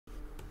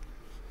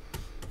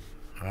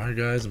Alright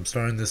guys, I'm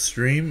starting this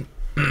stream.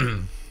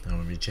 I'm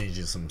going to be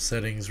changing some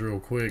settings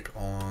real quick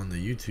on the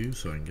YouTube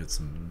so I can get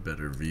some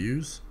better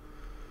views.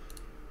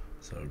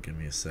 So give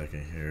me a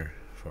second here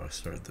before I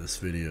start this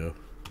video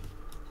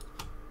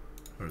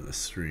or the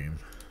stream.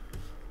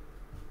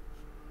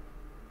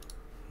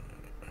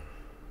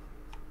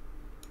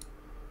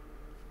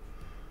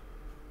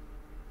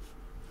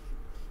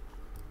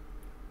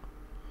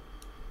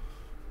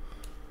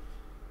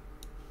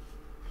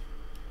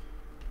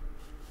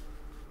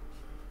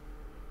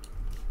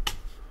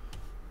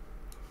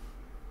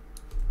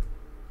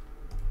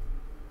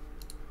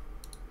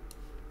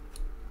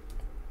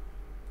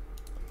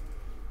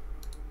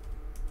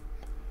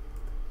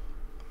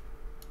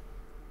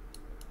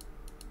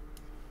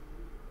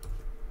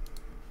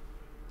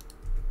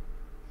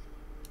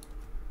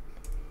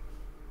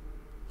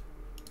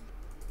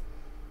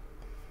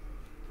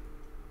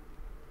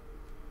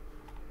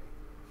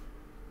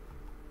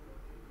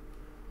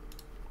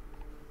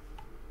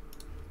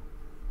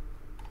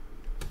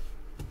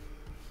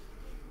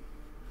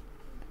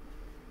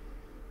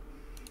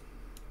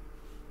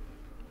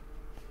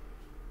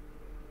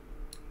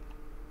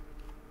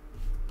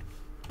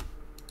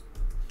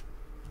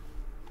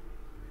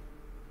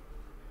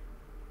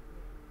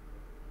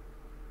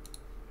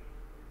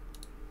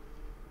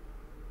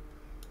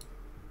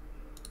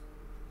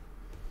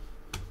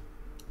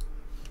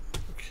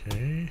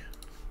 Okay.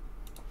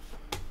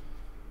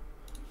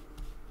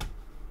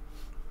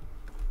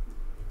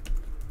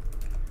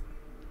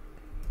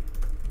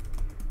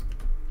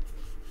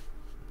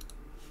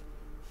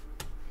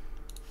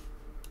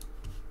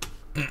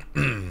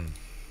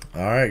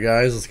 Alright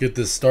guys, let's get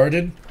this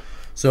started.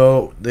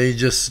 So they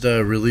just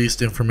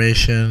released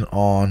information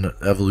on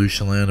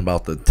Evolutionland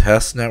about the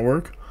test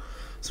network.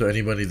 So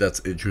anybody that's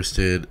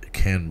interested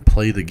can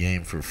play the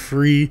game for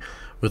free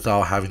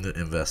without having to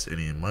invest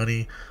any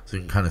money. So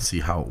you can kind of see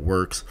how it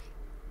works.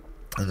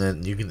 And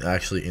then you can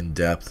actually in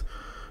depth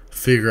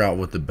figure out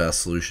what the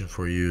best solution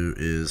for you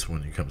is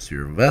when it comes to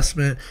your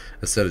investment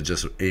instead of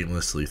just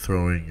aimlessly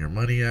throwing your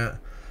money at.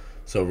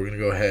 So we're going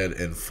to go ahead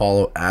and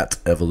follow at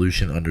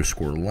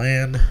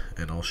evolution_land,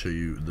 and I'll show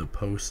you the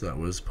post that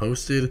was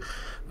posted.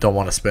 Don't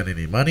want to spend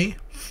any money.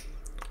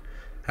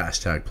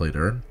 Hashtag play to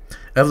earn.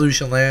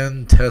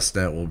 Evolutionland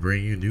testnet will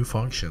bring you new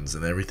functions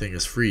and everything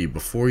is free.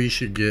 Before you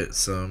should get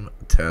some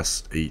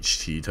test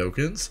HT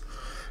tokens.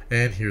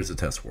 And here's the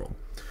test world.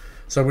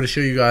 So I'm going to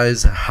show you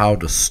guys how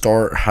to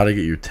start, how to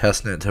get your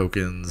testnet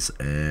tokens,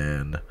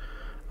 and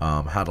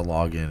how to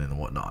log in and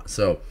whatnot.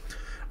 So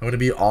I'm going to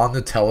be on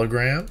the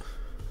Telegram.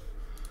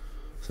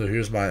 So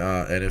here's my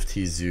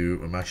NFT zoo.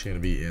 I'm actually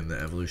going to be in the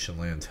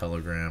Evolutionland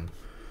Telegram.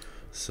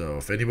 So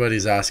if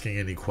anybody's asking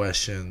any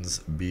questions,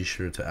 be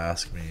sure to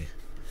ask me.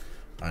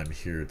 I'm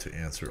here to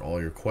answer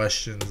all your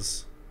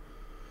questions.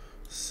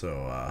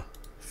 So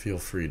feel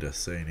free to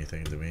say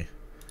anything to me.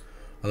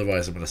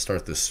 Otherwise, I'm going to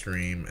start this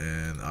stream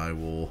and I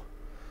will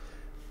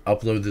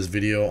upload this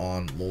video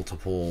on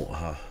multiple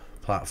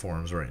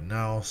platforms right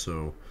now.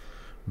 So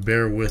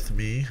bear with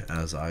me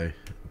as I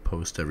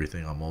post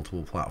everything on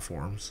multiple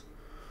platforms.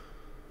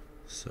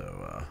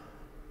 So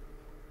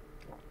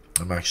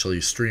I'm actually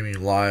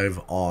streaming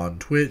live on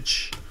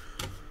Twitch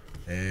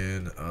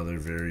and other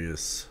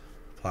various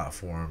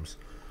platforms.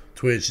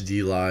 Twitch,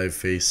 DLive,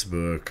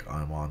 Facebook,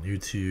 I'm on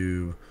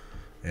YouTube,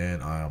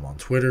 and I am on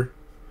Twitter.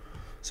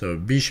 So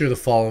be sure to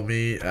follow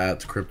me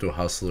at Crypto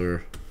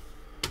Hustler.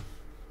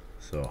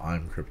 So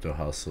I'm Crypto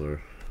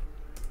Hustler.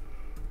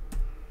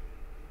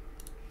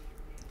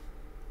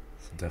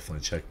 So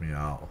definitely check me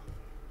out.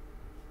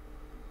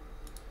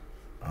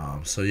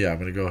 So yeah, I'm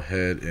going to go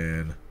ahead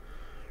and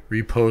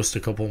repost a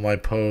couple of my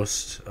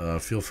posts.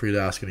 Feel free to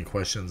ask any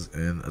questions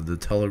in the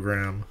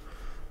Telegram.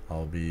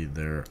 I'll be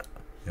there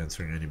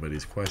answering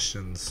anybody's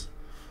questions.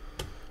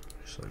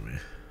 Actually, I'm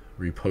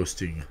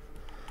reposting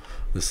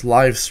this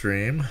live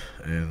stream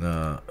in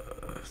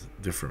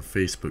different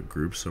Facebook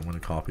groups. So I'm going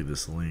to copy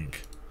this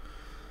link.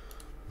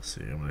 Let's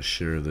see, I'm going to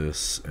share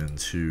this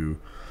into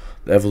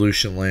the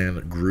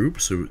Evolutionland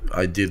group. So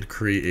I did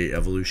create a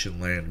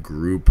Evolutionland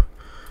group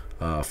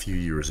a few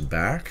years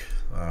back.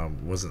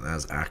 Wasn't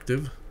as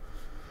active.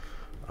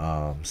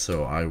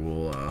 So I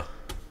will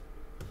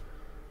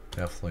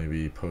definitely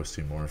be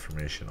posting more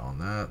information on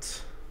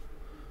that.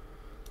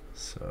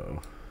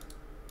 So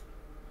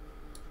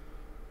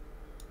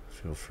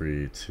feel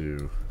free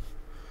to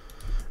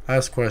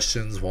ask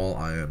questions while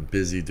I am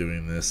busy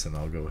doing this, and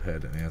I'll go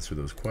ahead and answer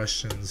those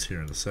questions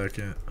here in a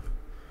second.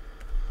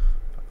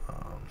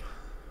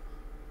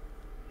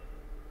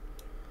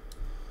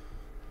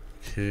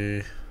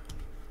 Okay,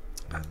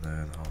 and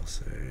then I'll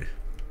say,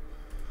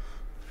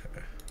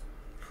 okay,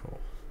 cool.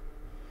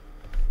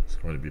 So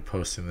I'm going to be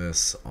posting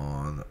this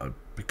on a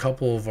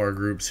couple of our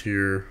groups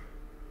here.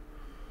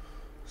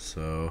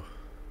 So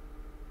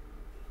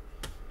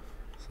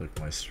it's like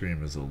my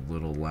stream is a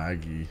little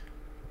laggy.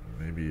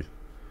 Maybe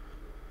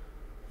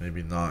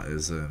not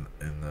as in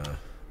the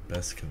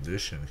best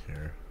condition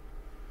here.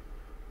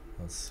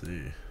 Let's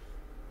see.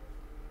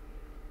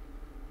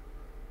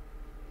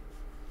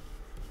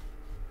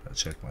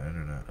 Gotta check my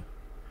internet.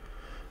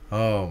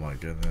 Oh my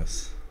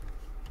goodness.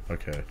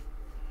 Okay.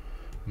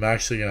 I'm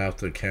actually gonna have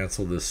to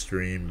cancel this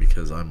stream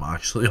because I'm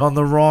actually on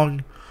the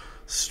wrong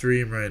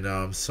stream right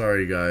now. I'm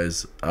sorry,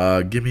 guys.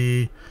 Give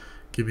me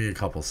a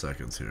couple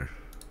seconds here.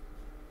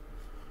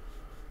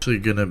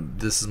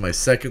 This is my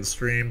second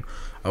stream.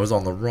 I was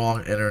on the wrong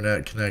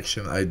internet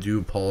connection. I do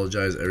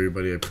apologize,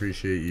 everybody. I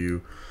appreciate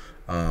you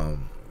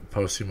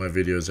posting my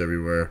videos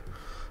everywhere.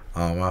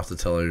 I'll have to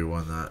tell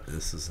everyone that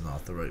this is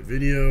not the right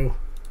video.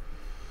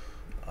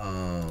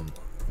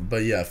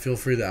 But yeah, feel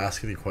free to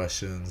ask any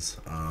questions.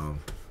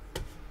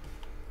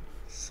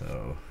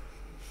 So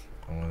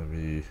I'm going to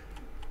be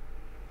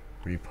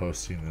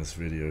reposting this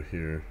video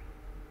here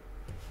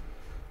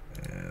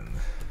and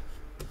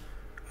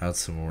add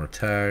some more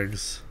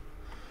tags.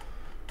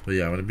 But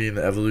yeah, I'm going to be in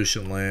the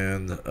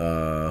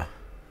Evolutionland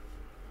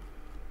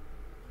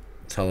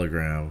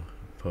Telegram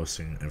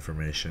posting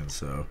information.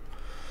 So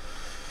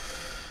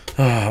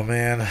oh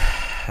man,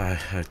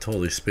 I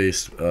totally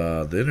spaced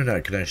the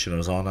internet connection I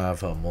was on. I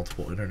have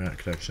multiple internet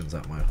connections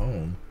at my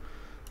home,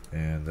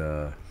 and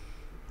I'm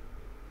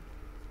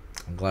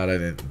glad I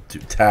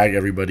didn't tag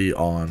everybody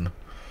on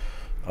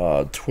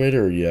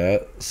Twitter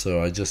yet,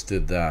 so I just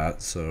did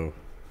that. So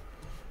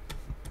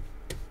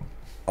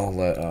I'll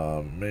let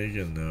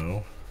Megan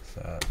know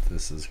that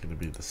this is going to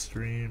be the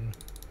stream.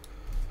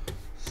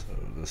 So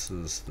this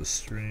is the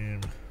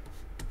stream.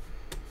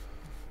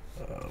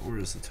 Where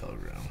is the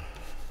Telegram?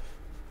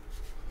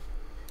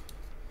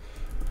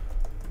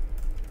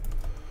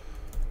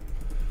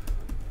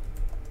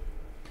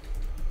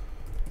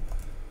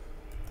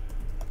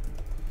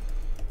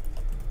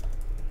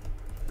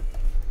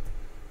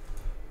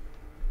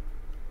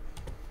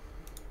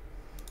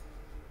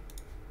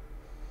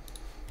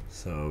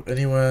 So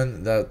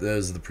anyone that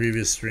is the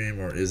previous stream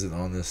or isn't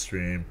on this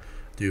stream,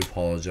 do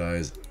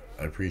apologize.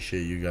 I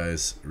appreciate you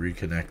guys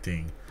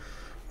reconnecting.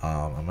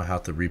 I'm gonna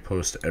have to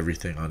repost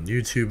everything on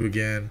YouTube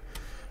again,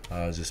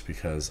 just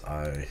because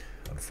I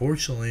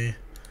unfortunately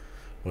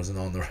wasn't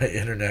on the right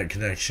internet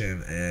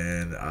connection,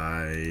 and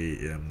I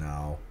am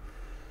now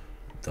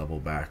double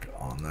back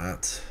on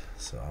that.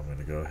 So I'm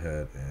gonna go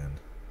ahead and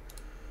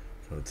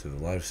go to the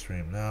live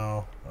stream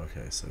now.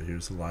 Okay, so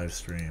here's the live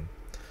stream.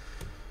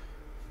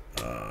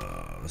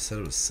 I said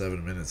it was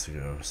 7 minutes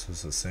ago, so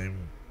it's the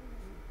same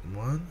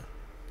one.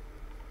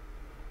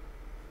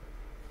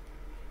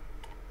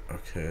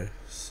 Okay,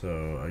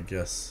 so I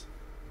guess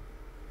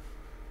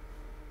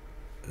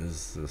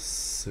is the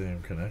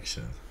same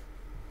connection.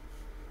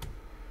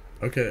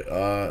 Okay,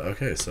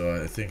 okay, so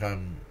I think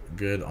I'm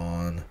good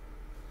on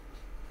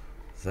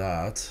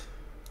that. So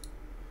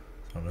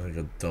I'm gonna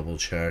go double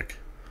check.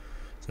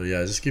 So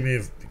yeah, just give me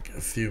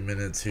a few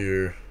minutes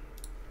here.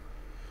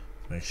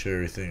 Make sure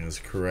everything is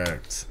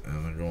correct,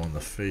 and then go on the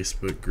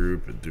Facebook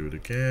group and do it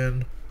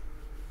again.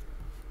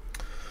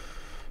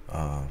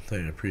 I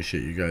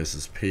appreciate you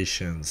guys'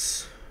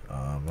 patience.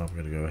 I'm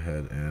going to go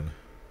ahead and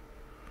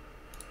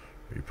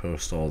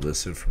repost all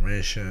this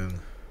information.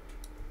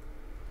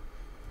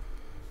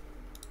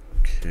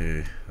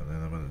 Okay, and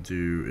then I'm going to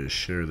do is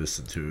share this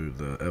into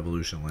the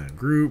Evolutionland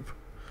group.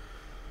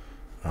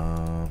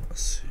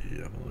 Let's see,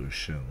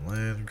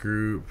 Evolutionland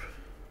group.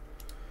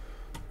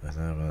 And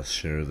then I'm going to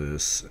share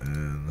this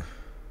and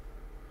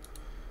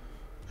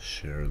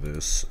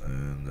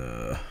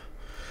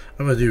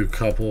I'm going to do a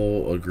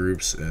couple of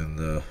groups in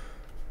the,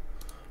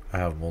 I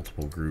have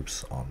multiple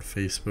groups on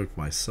Facebook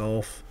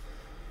myself,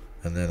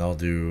 and then I'll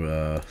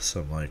do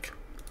some like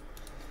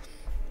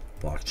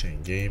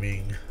blockchain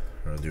gaming,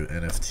 or I'll do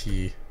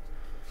NFT.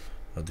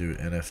 I'll do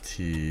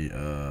NFT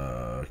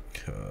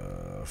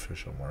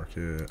official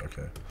market.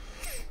 Okay.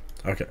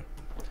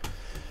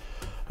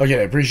 Okay,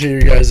 I appreciate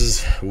you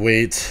guys'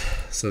 wait.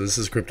 So this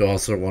is Crypto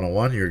Hustler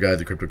 101, your guide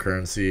to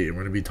cryptocurrency, and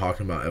we're going to be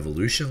talking about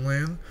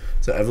Evolutionland.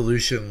 So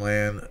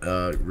Evolutionland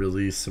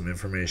released some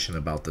information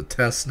about the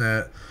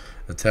testnet.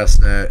 The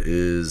testnet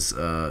is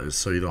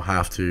so you don't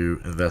have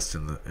to invest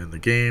in the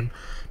game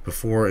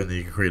before, and then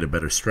you can create a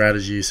better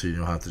strategy, so you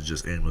don't have to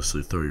just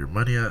aimlessly throw your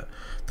money at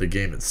the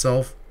game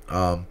itself.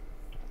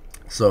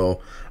 So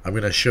I'm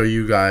going to show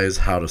you guys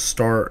how to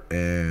start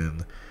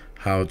and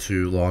how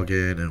to log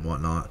in and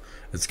whatnot.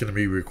 It's going to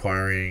be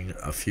requiring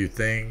a few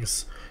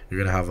things. You're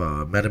going to have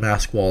a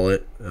MetaMask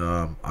wallet.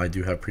 I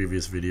do have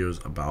previous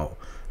videos about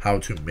how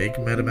to make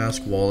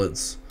MetaMask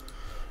wallets.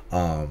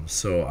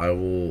 So I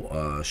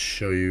will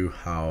show you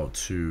how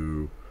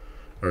to,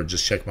 or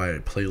just check my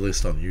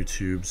playlist on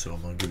YouTube. So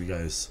I'm going to give you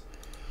guys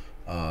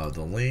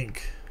the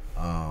link.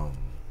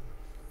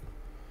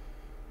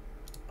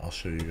 I'll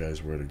show you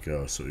guys where to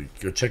go. So you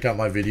go check out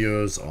my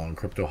videos on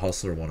Crypto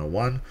Hustler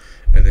 101,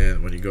 and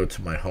then when you go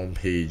to my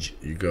homepage,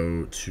 you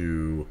go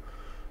to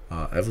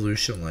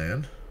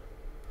Evolutionland.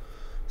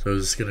 So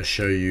this is going to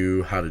show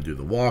you how to do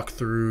the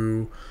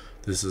walkthrough.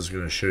 This is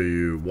going to show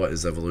you what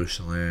is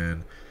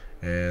Evolutionland,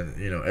 and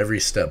you know, every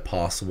step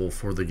possible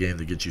for the game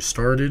to get you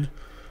started.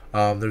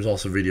 There's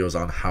also videos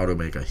on how to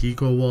make a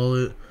Hiko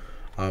wallet.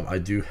 I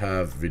do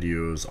have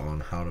videos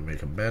on how to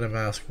make a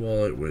MetaMask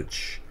wallet,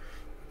 which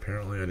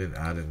apparently I didn't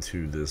add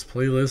into this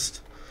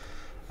playlist.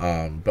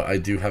 But I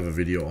do have a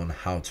video on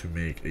how to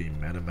make a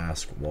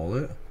MetaMask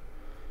wallet.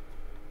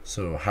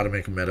 So how to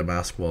make a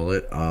MetaMask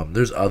wallet.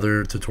 There's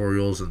other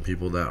tutorials and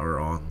people that are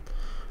on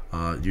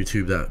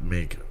YouTube that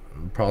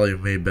probably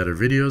made better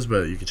videos,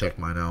 but you can check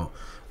mine out.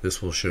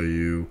 This will show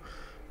you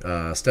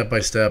step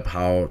by step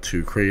how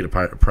to create a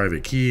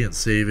private key and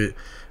save it.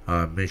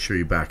 Make sure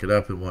you back it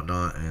up and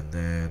whatnot, and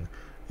then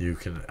you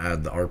can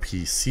add the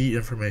RPC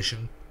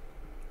information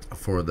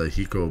for the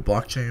Hiko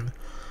blockchain.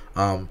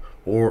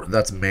 Or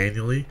that's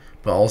manually,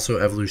 but also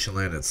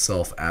Evolutionland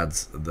itself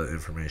adds the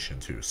information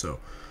too. So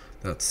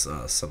that's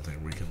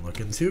something we can look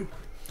into.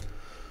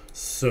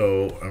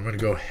 So I'm going to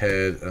go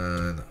ahead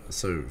and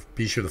so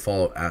be sure to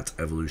follow at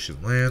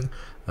Evolutionland.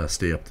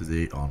 Stay up to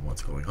date on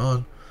what's going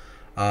on.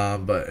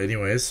 But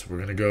anyways, we're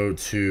going to go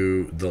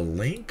to the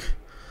link.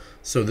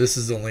 So this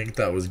is the link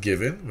that was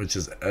given, which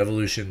is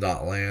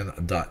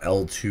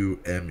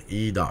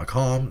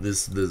evolution.land.l2me.com.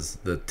 This is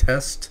the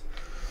test.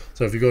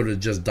 So if you go to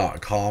just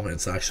 .com,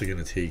 it's actually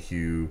going to take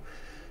you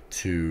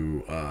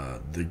to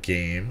the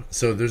game.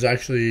 So there's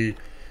actually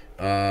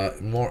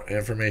more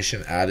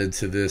information added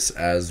to this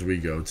as we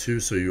go too.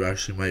 So you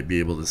actually might be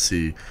able to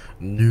see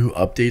new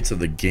updates of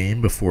the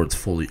game before it's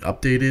fully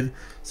updated.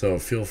 So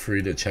feel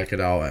free to check it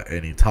out at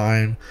any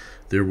time.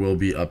 There will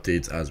be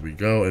updates as we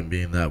go, and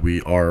being that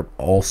we are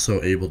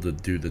also able to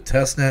do the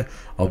testnet,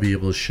 I'll be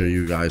able to show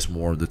you guys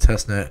more of the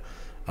testnet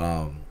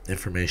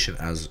information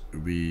as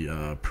we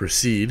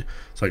proceed,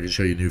 so I can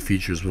show you new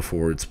features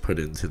before it's put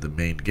into the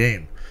main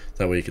game.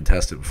 That way you can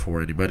test it before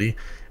anybody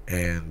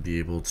and be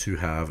able to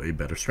have a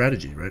better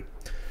strategy, right?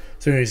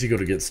 So anyways, you go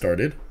to get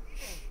started.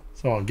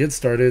 So on get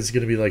started, it's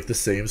going to be like the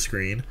same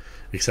screen,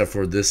 except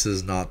for this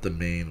is not the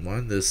main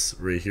one. This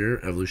right here,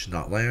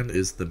 evolution.land,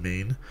 is the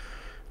main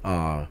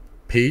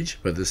page,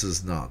 but this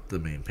is not the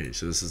main page.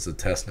 So this is the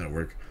test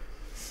network.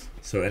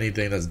 So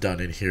anything that's done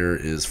in here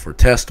is for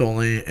test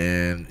only,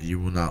 and you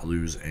will not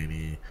lose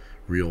any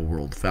real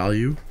world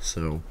value.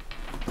 So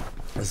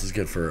this is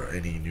good for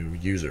any new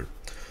user.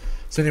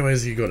 So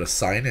anyways, you go to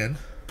sign in.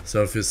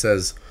 So if it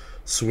says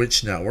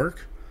switch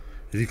network,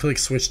 if you click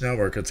switch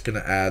network, it's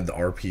going to add the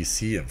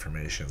RPC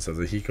information, so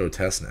the Hiko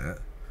testnet,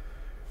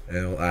 and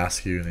it'll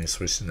ask you to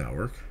switch the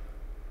network.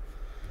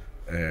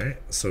 Alright,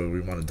 so we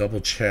want to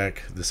double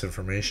check this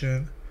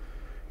information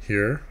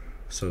here.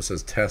 So it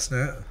says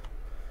testnet.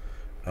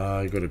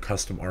 You go to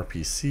custom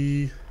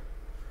RPC,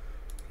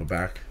 go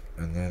back,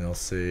 and then it'll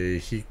say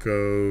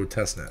Hiko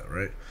testnet,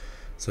 right?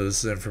 So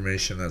this is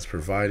information that's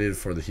provided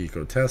for the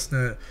Hiko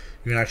testnet.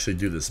 You can actually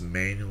do this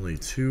manually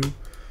too.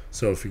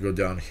 So if you go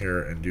down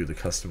here and do the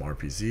custom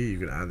RPC, you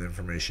can add the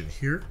information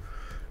here,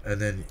 and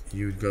then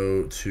you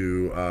go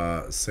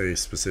to say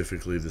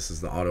specifically this is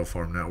the auto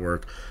farm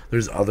network.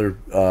 There's other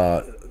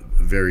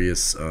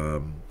various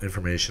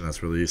information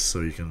that's released,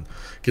 so you can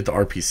get the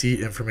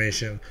RPC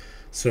information.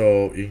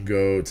 So you can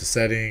go to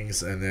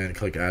settings and then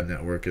click add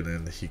network, and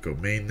then the Hiko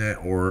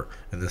mainnet, or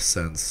in this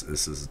sense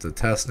this is the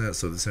testnet.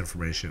 So this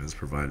information is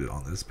provided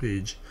on this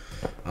page,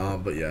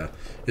 but yeah,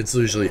 it's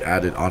usually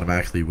added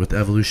automatically with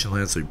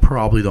Evolutionland, so you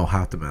probably don't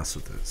have to mess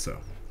with it. So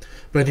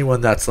but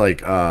anyone that's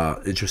like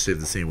interested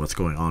in seeing what's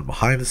going on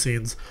behind the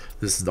scenes,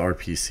 this is the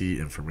RPC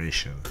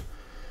information.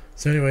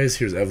 So anyways,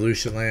 here's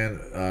Evolutionland,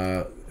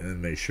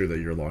 and make sure that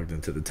you're logged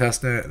into the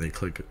testnet, and then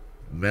click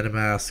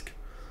MetaMask.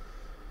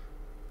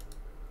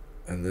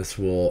 And this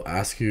will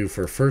ask you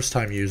for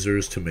first-time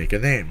users to make a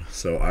name.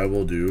 So I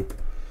will do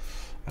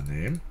a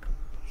name,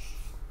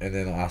 and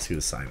then I'll ask you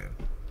to sign in.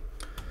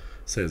 It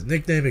says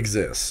nickname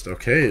exists.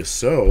 Okay,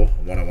 so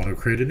when I want to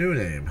create a new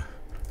name.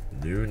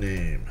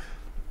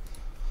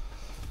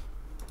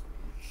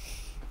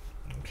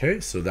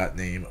 Okay, so that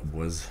name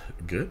was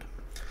good.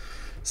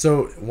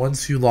 So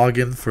once you log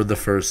in for the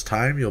first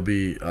time, you'll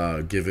be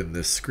given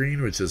this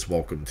screen, which is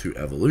welcome to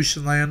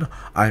Evolutionland.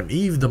 I'm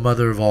Eve, the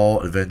mother of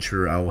all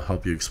adventure. I will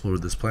help you explore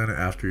this planet.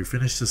 After you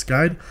finish this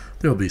guide,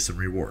 there will be some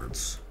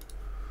rewards.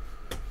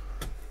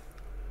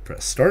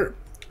 Press start.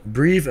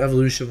 Brief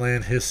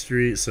Evolutionland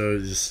history. So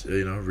just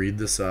read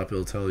this up.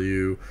 It'll tell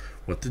you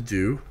what to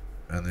do,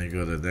 and then you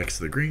go to next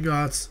to the green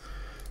dots.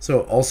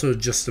 So also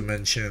just to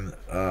mention,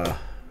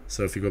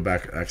 so if you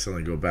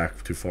accidentally go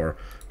back too far,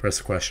 press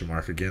the question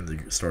mark again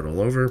to start all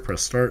over.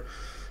 Press start.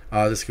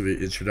 This could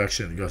be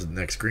introduction. It goes to the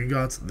next green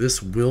dots.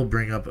 This will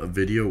bring up a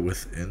video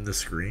within the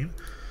screen.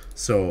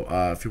 So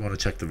if you want to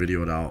check the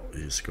video out,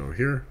 you just go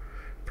here,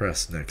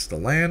 press next to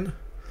land,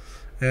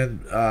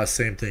 and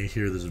same thing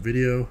here. There's a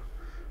video,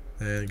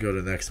 and go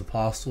to next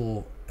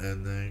apostle,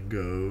 and then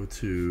go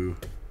to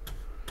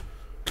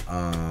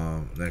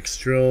next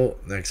drill,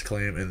 next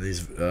claim, and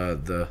these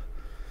the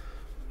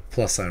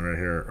plus sign right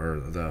here,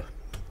 or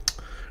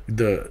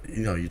the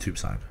YouTube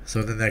sign.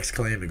 So the next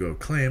claim, to go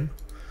claim.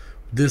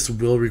 This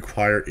will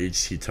require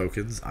HT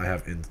tokens. I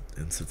have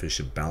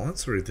insufficient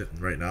balance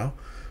right now,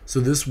 so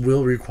this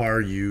will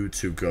require you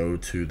to go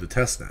to the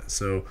testnet.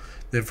 So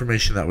the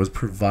information that was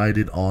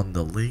provided on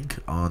the link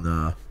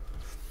on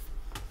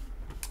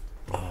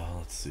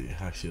let's see,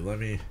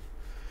 actually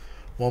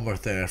one more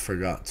thing I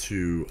forgot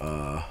to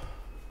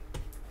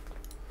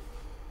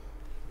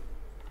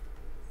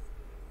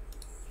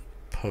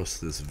post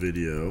this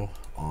video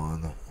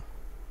on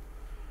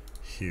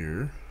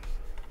here,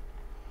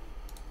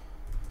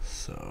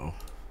 so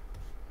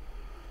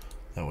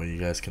that way you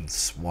guys can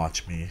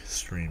watch me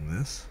stream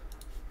this.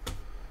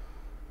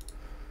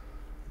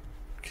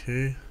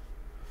 Okay,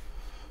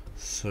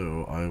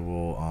 so I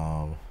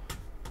will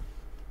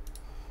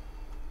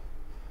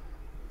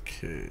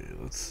okay,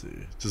 let's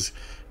see, just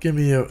give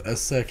me a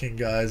second,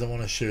 guys. I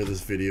want to share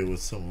this video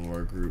with some of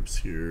our groups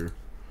here.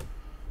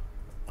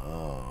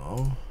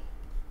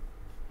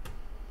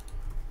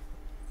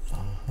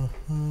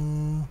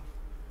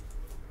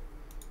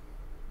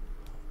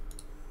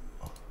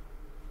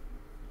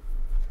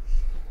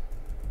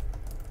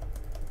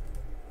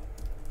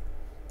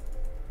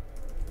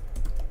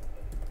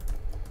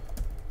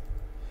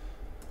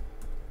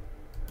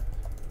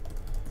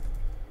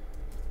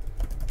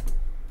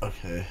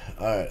 Okay,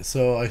 alright,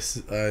 so I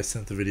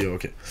sent the video.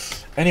 Okay,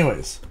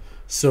 anyways,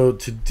 so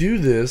to do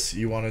this,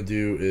 you want to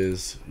do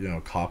is, you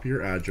know, copy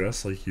your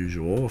address like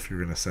usual if you're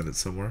going to send it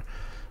somewhere,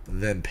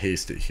 then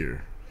paste it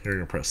here. You're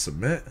going to press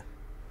submit.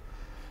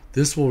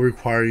 This will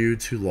require you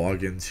to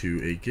log into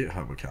a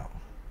GitHub account.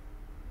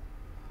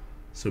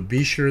 So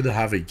be sure to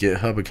have a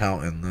GitHub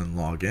account and then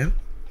log in.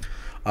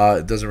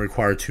 It doesn't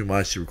require too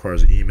much. It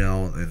requires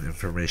email and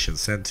information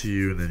sent to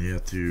you, and then you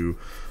have to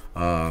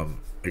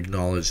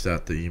acknowledge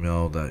that the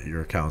email, that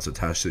your account is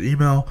attached to the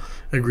email,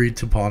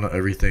 agreed upon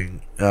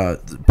everything,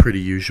 pretty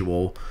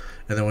usual.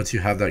 And then once you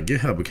have that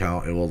GitHub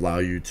account, it will allow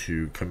you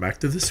to come back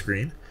to the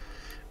screen,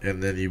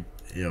 and then you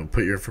know,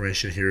 put your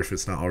information here if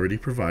it's not already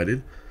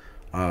provided,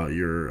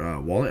 your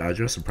wallet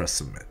address, and press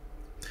submit.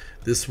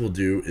 This will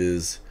do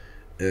is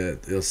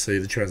it'll say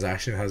the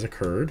transaction has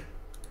occurred,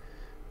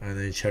 and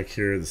then you check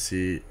here to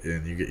see,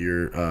 and you get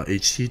your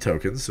HT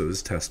tokens, so this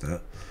is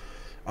testnet,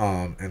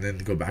 and then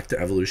go back to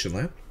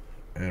Evolutionland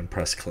and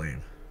press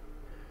claim.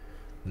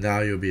 Now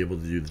you'll be able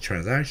to do the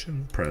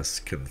transaction. Press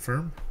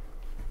confirm.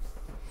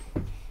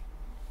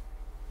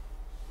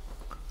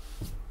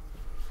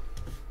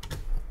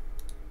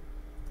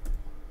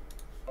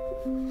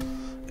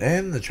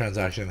 And the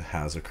transaction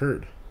has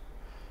occurred.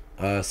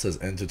 It says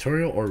end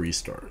tutorial or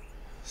restart.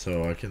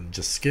 So I can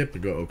just skip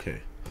and go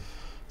okay.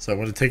 So I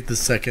want to take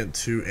this second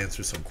to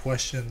answer some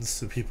questions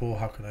to people.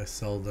 How can I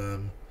sell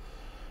them?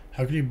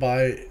 How can you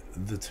buy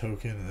the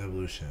token in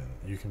Evolution?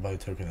 You can buy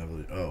token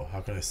Evolution. Oh, how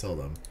can I sell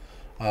them?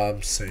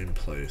 Same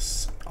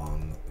place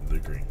on the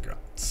green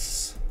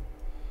dots.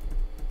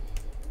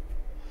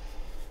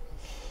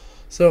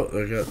 So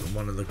I got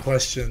one of the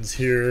questions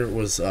here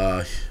was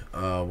one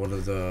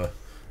of the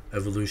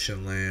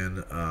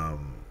Evolutionland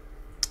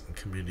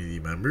community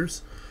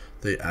members.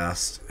 They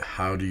asked,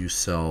 how do you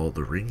sell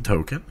the ring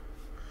token?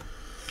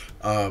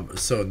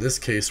 So in this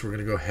case, we're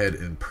going to go ahead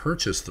and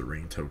purchase the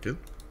ring token.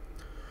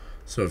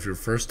 So if you're a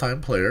first-time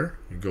player,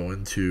 you go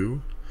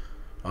into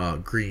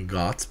Green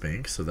Gots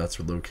Bank, so that's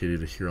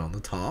located here on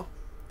the top.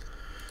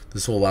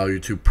 This will allow you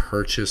to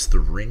purchase the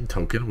ring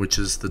token, which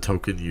is the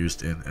token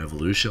used in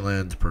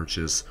Evolutionland to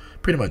purchase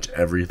pretty much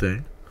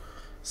everything.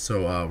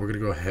 So we're going to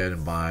go ahead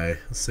and buy,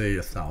 let's say,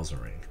 1,000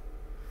 ring.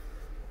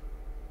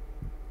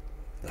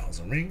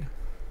 1,000 ring.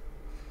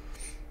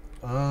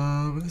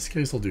 In this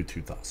case, I'll do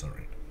 2,000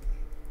 ring.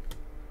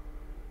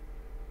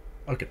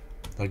 Okay.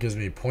 That gives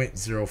me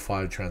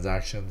 0.05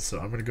 transactions, so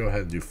I'm going to go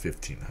ahead and do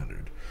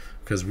 1,500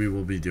 because we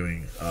will be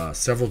doing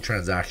several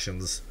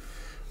transactions,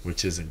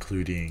 which is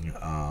including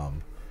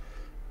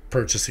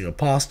purchasing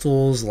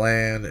apostles,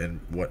 land, and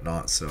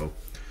whatnot. So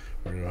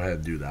we're going to go ahead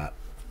and do that.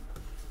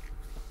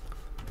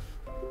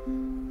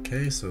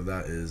 Okay, so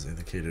that is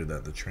indicated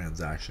that the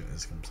transaction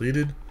is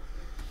completed.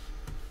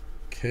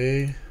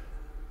 Okay.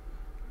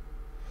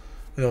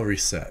 It'll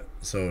reset.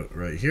 So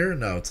right here,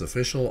 now it's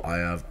official. I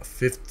have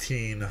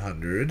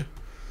 1,500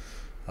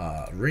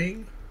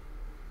 ring,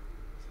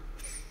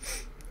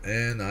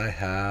 and I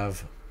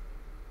have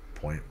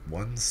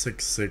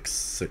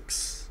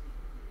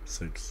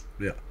 0.16666.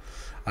 Yeah,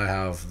 I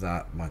have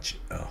that much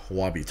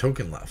Huobi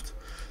token left.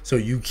 So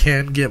you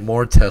can get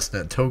more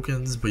testnet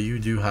tokens, but you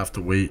do have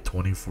to wait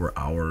 24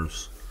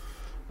 hours.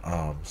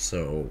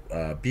 So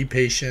be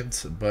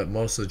patient, but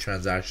most of the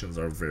transactions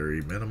are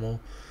very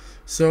minimal.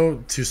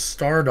 So to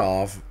start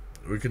off,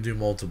 we could do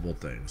multiple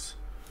things.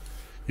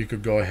 You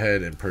could go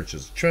ahead and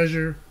purchase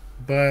treasure,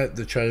 but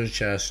the treasure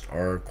chests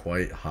are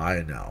quite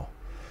high now.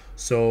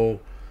 So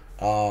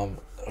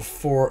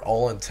for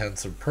all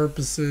intents and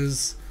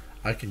purposes,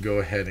 I can go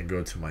ahead and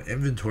go to my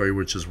inventory,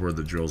 which is where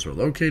the drills are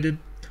located.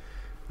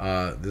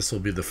 This will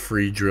be the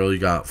free drill you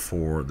got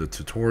for the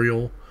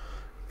tutorial.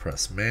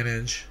 Press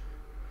manage,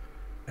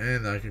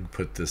 and I can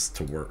put this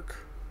to work.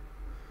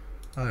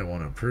 I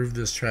want to approve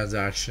this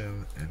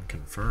transaction and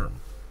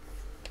confirm.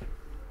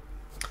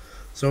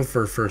 So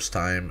for first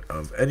time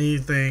of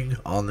anything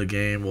on the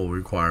game will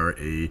require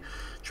a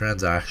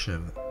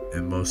transaction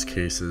in most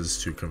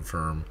cases to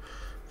confirm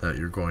that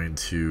you're going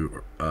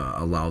to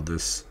allow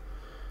this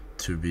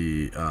to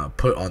be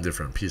put on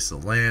different pieces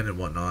of land and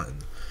whatnot,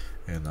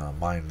 and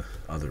mine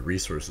other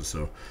resources.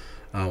 So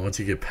once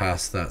you get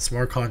past that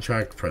smart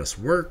contract, press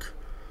work,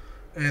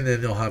 and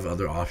then you'll have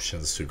other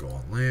options to go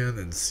on land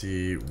and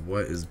see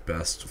what is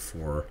best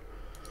for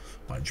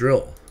my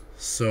drill.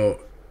 So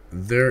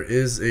there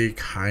is a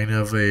kind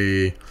of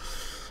a,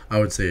 I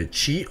would say, a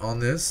cheat on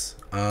this.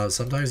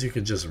 Sometimes you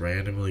could just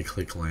randomly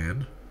click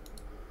land.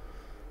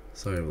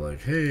 So you're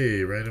like,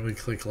 hey, randomly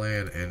click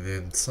land, and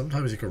then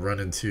sometimes you can run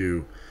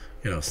into,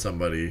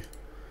 somebody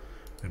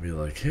and be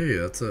like, hey,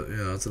 that's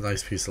a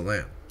nice piece of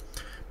land.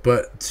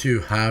 But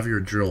to have your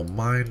drill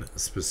mine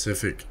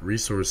specific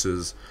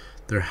resources,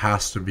 there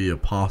has to be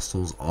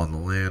apostles on the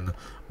land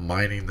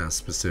mining that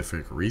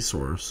specific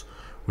resource,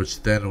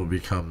 which then will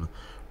become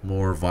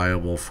more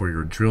viable for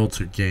your drill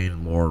to gain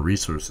more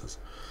resources.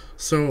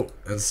 So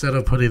instead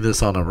of putting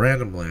this on a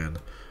random land,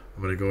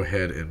 I'm going to go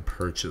ahead and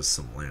purchase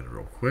some land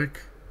real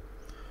quick.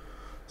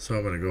 So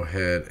I'm going to go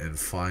ahead and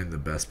find the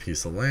best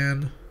piece of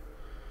land,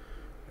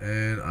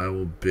 and I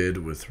will bid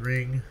with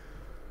ring,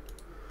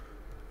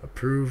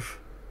 approve,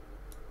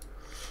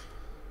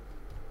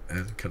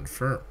 and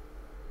confirm.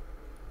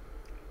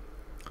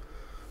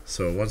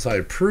 So once I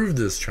approve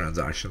this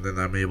transaction, then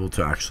I'm able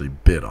to actually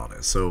bid on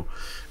it. So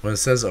when it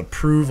says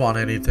approve on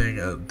anything,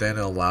 then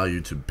it'll allow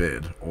you to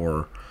bid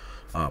or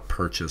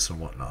purchase and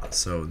whatnot.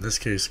 So in this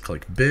case,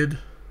 click bid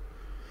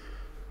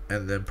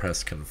and then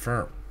press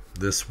confirm.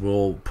 This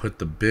will put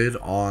the bid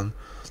on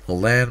the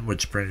land,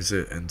 which brings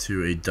it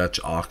into a Dutch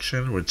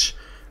auction, which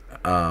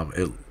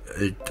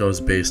it goes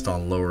based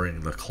on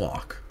lowering the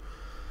clock.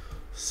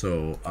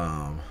 So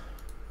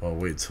I'll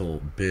wait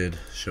till bid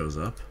shows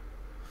up.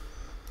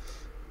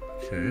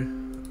 Okay,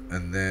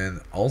 and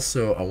then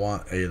also I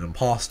want an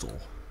apostle.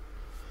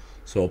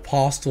 So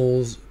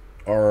apostles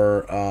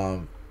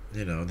are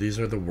these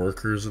are the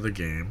workers of the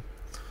game.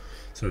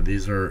 So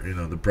these are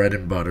the bread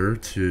and butter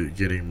to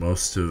getting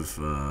most of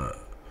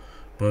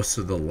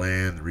the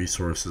land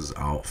resources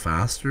out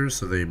faster.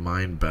 So they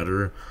mine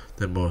better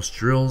than most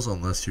drills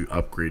unless you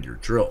upgrade your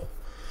drill.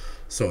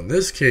 So in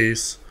this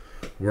case,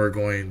 we're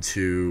going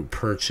to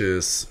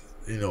purchase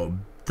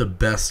the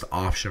best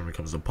option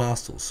becomes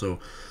apostle. So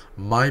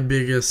my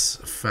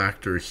biggest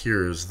factor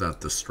here is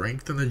that the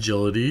strength and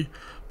agility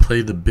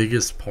play the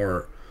biggest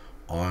part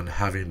on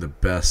having the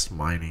best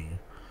mining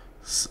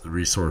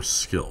resource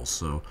skills.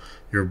 So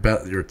your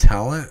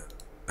talent,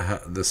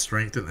 the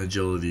strength and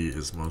agility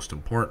is most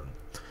important.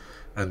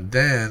 And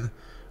then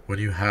when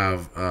you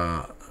have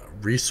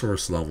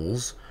resource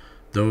levels,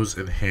 those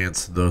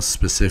enhance those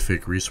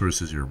specific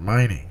resources you're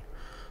mining.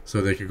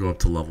 So they could go up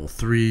to level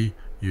 3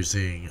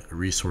 using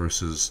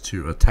resources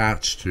to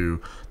attach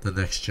to the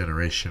next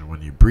generation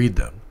when you breed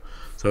them.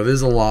 So it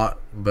is a lot,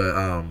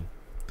 but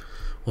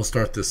we'll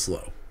start this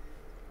slow.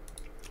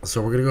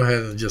 So we're going to go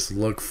ahead and just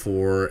look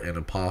for an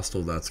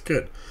apostle that's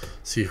good.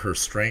 See, her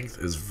strength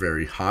is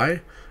very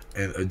high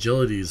and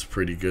agility is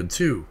pretty good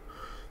too.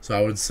 So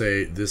I would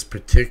say this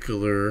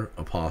particular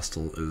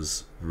apostle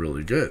is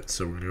really good.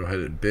 So we're going to go ahead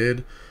and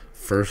bid.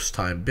 First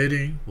time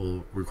bidding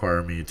will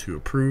require me to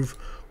approve.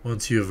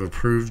 Once you have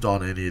approved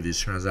on any of these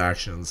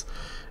transactions,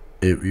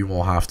 you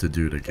won't have to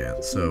do it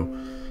again. So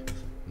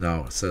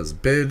now it says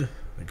bid.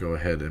 I go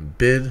ahead and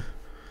bid.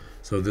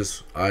 So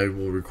this, I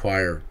will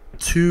require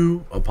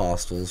 2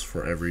 apostles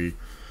for every,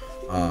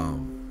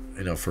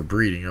 for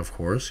breeding, of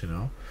course,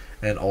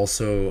 and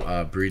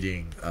also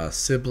breeding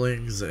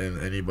siblings,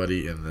 and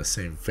anybody in the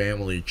same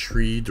family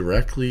tree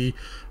directly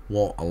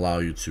won't allow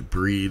you to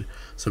breed.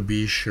 So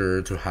be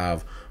sure to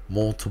have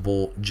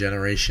multiple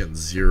generation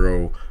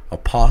 0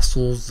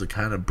 apostles to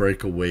kind of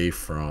break away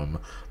from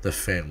the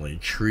family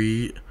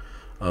tree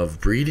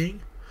of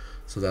breeding.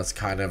 So that's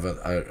kind of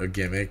a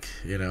gimmick,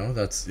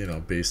 that's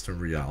based on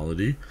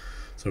reality.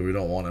 So we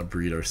don't want to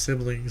breed our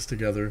siblings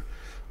together.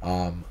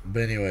 But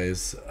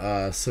anyways,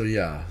 so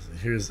yeah,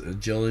 here's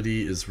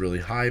agility is really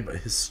high, but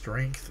his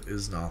strength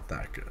is not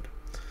that good.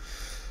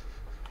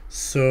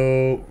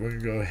 So we're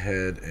gonna go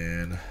ahead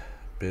and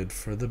bid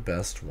for the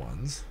best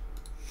ones.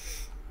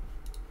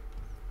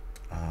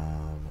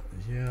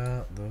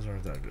 Yeah, those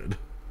aren't that good.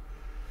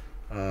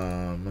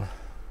 Let's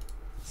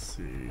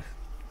see.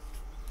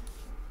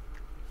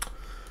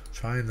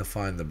 Trying to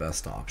find the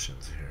best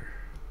options here.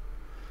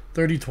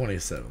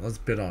 3027. Let's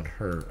bid on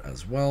her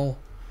as well.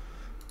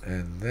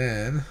 And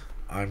then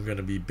I'm going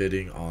to be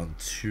bidding on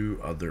 2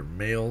 other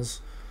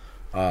males.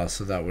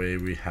 So that way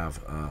we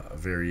have a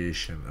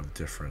variation of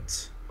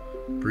different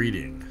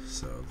breeding.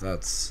 So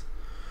that's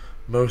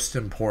most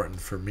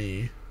important for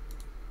me.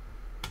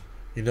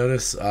 You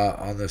notice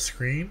on the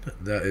screen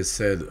that it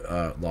said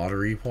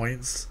lottery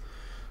points.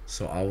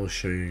 So I will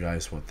show you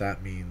guys what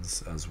that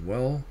means as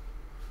well.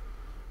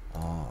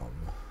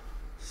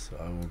 So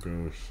I will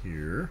go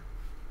here.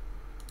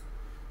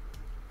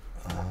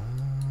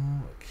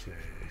 Okay,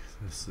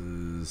 this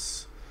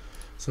is,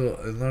 so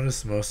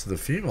notice most of the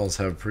females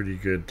have pretty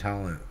good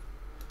talent.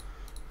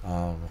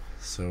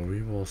 So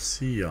we will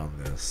see on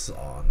this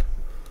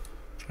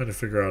trying to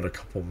figure out a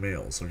couple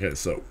males. Okay,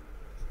 so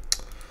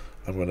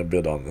I'm going to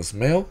bid on this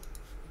male,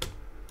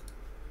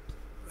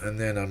 and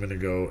then I'm gonna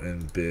go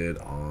and bid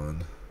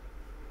on.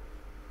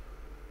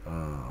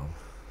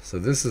 So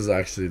this is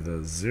actually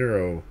the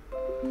 0.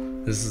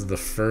 This is the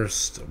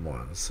first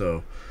one.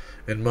 So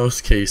in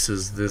most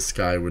cases, this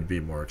guy would be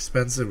more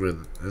expensive.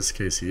 In this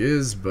case, he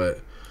is, but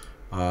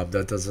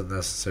that doesn't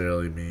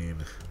necessarily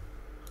mean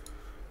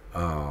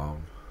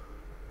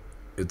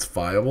it's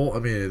viable. I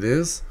mean, it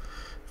is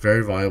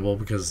very viable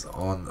because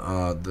on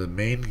the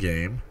main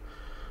game,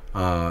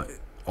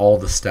 all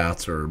the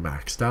stats are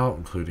maxed out,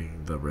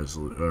 including the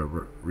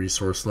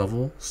resource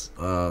levels.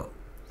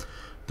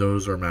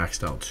 Those are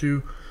maxed out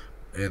too,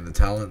 and the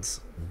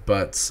talents.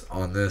 But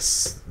on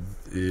this,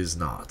 it is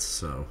not.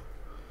 So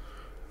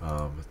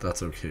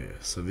that's okay.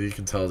 So you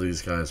can tell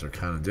these guys are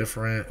kind of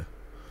different.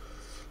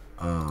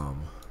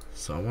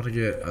 So I want to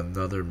get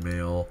another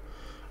male.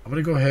 I'm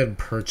going to go ahead and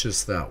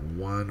purchase that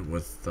one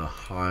with the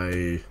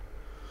high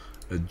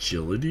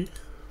agility.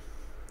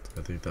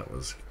 I think that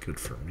was good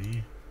for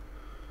me.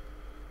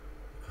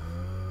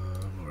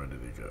 Where did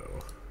he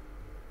go?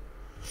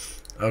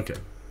 Okay.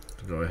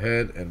 Go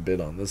ahead and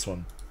bid on this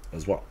one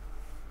as well.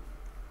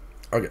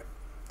 Okay.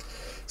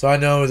 So I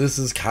know this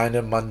is kind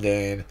of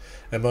mundane,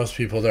 and most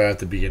people that are at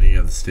the beginning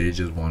of the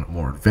stages want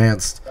more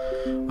advanced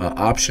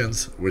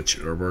options, which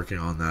are working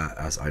on that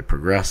as I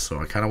progress. So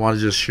I kind of want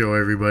to just show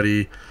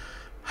everybody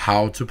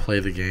how to play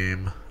the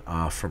game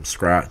from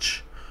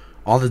scratch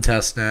on the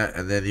test net,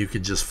 and then you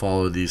can just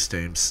follow these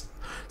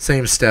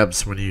same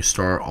steps when you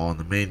start on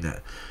the main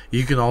net.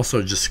 You can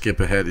also just skip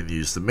ahead and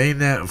use the main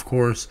net, of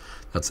course.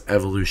 That's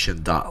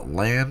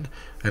evolution.land,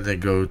 and then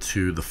go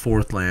to the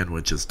 4th land,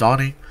 which is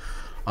Donnie.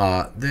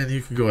 Then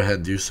you can go ahead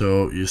and do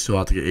so. You still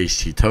have to get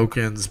HT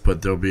tokens,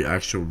 but there'll be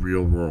actual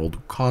real world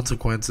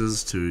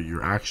consequences to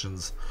your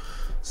actions.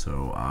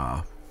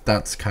 So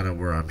that's kind of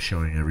where I'm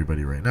showing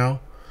everybody right now.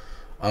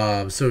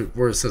 So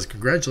where it says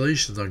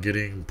congratulations on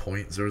getting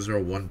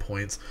 0.001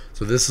 points.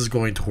 So this is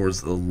going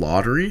towards the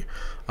lottery.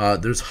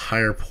 There's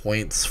higher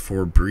points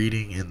for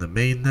breeding in the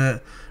main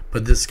net,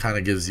 but this kind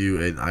of gives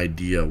you an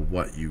idea of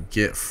what you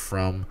get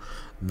from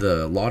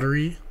the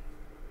lottery.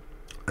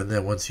 And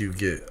then once you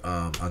get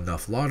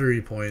enough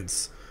lottery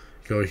points,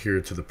 go here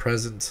to the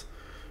present,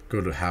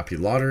 go to happy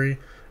lottery,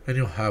 and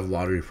you'll have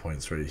lottery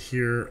points right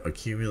here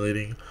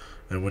accumulating.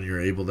 And when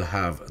you're able to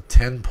have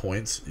 10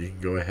 points, you can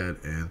go ahead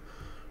and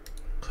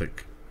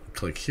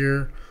click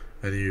here,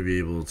 and you'll be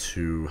able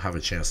to have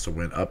a chance to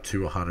win up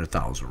to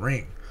 100,000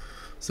 ring.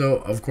 So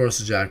of course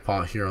the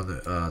jackpot here on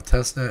the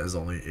testnet is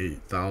only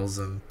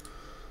 8,000,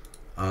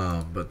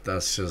 but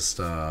that's just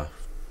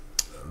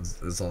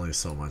there's only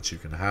so much you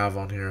can have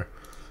on here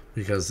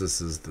because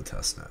this is the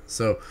testnet.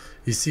 So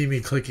you see me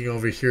clicking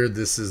over here.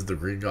 This is the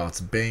Gringotts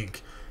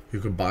Bank. You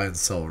can buy and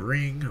sell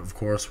ring, of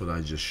course, what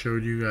I just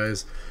showed you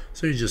guys.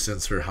 So you just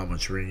insert how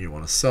much ring you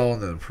want to sell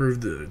and then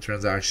approve the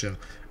transaction,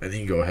 and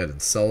then you go ahead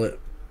and sell it.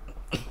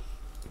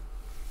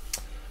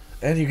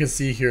 And you can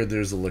see here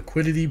there's a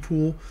liquidity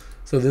pool.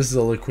 So this is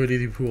a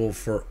liquidity pool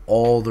for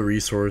all the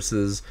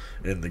resources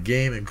in the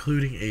game,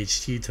 including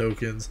HT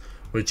tokens,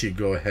 which you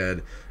go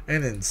ahead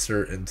and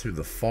insert into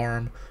the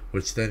farm,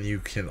 which then you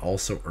can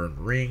also earn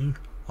ring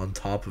on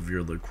top of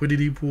your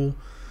liquidity pool.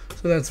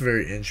 So that's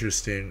very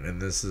interesting,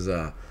 and this is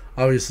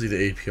obviously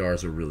the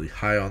APRs are really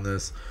high on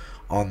this.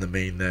 On the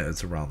main net,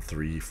 it's around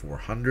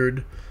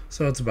 300-400,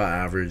 so it's about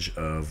average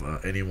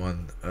of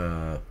anyone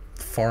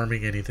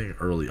farming anything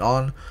early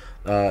on.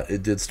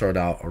 It did start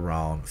out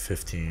around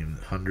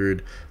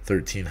 1,500,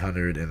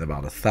 1,300, and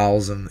about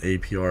 1,000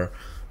 APR,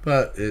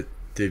 but it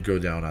did go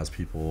down as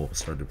people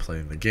started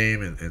playing the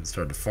game and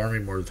started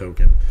farming more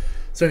token.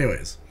 So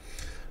anyways,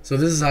 so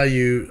this is how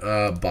you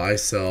buy,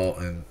 sell,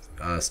 and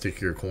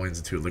stick your coins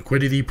into a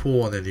liquidity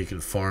pool, and then you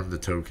can farm the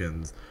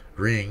tokens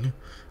ring,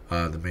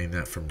 the main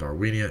net from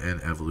Darwinia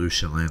and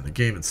Evolutionland, the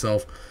game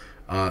itself,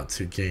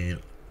 to gain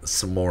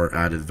some more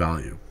added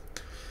value.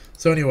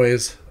 So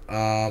anyways,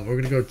 we're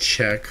going to go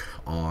check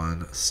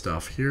on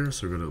stuff here.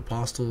 So go to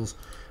Apostles,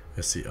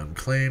 I see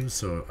Unclaimed,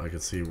 so I can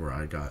see where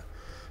I got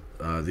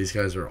these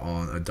guys are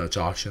on a Dutch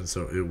auction,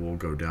 so it will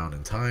go down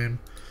in time.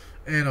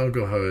 And I'll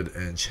go ahead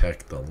and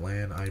check the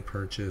land I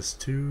purchased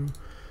too.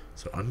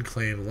 So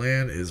unclaimed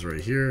land is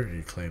right here.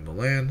 You claim the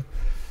land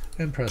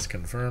and press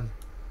confirm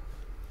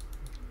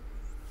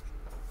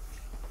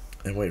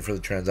and wait for the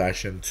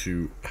transaction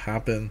to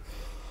happen.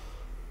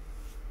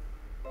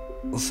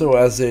 So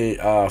as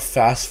a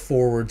fast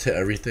forward to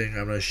everything,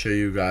 I'm going to show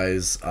you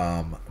guys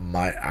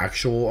my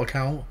actual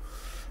account.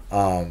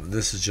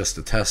 This is just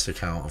a test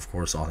account, of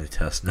course, on the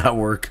test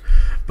network,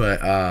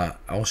 but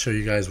I'll show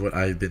you guys what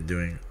I've been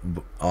doing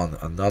on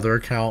another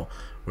account,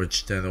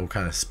 which then will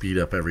kind of speed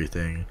up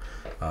everything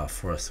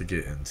for us to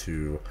get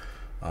into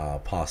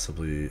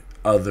possibly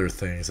other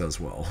things as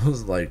well,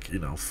 like, you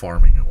know,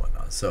 farming and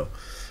whatnot. So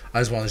I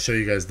just want to show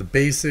you guys the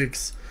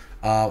basics.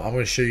 I'm going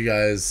to show you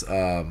guys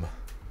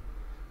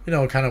you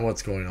know, kind of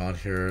what's going on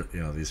here. You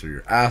know, these are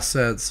your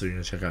assets, so you're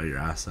going to check out your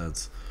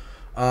assets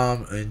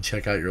and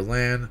check out your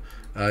land.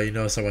 You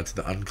notice I went to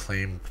the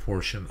unclaimed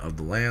portion of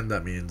the land.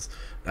 That means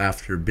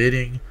after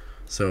bidding.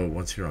 So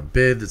once you're on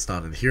bid, it's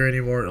not in here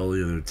anymore. It'll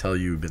either tell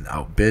you you've been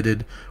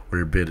outbidded or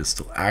your bid is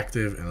still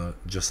active. And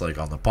just like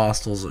on the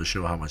apostles, it'll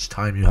show how much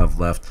time you have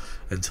left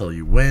until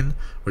you win,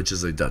 which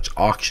is a Dutch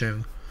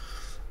auction.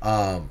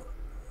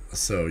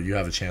 So you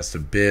have a chance to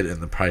bid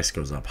and the price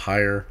goes up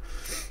higher.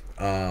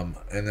 And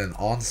then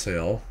on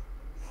sale.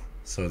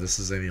 So this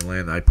is any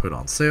land I put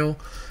on sale.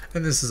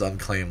 And this is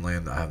unclaimed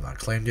land that I have not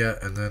claimed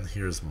yet. And then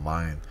here's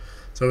mine.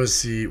 So let's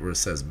see where it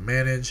says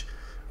manage.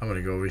 I'm going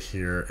to go over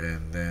here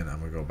and then I'm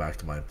going to go back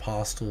to my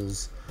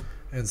apostles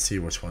and see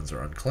which ones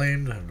are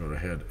unclaimed. I'm going to go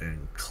ahead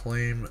and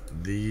claim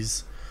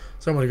these.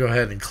 So I'm going to go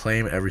ahead and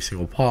claim every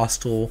single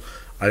apostle.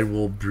 I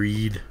will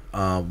breed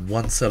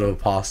one set of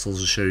apostles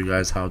to show you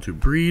guys how to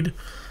breed.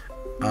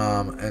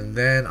 And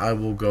then I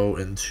will go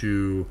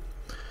into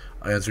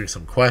answering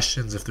some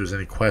questions if there's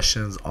any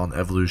questions on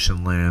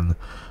Evolutionland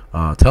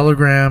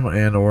Telegram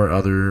and or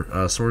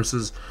other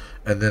sources.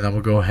 And then I'm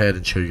going to go ahead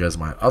and show you guys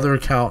my other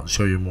account and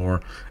show you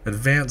more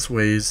advanced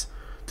ways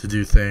to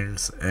do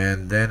things.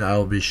 And then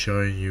I'll be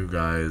showing you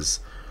guys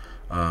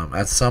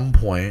at some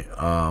point,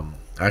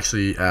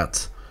 actually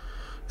at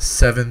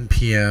 7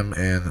 p.m.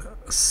 and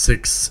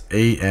 6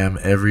 a.m.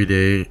 every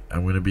day,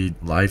 I'm going to be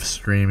live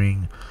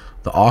streaming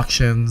the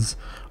auctions.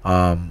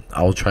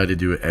 I'll try to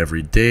do it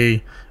every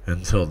day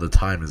until the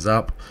time is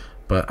up,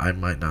 but I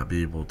might not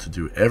be able to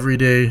do it every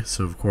day.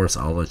 So of course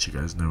I'll let you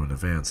guys know in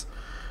advance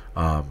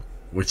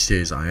which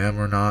days I am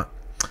or not,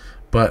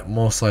 but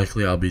most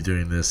likely I'll be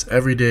doing this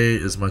every day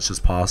as much as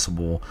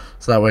possible,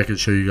 so that way I can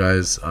show you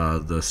guys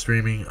the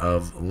streaming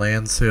of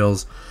land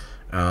sales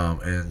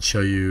and show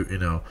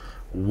you,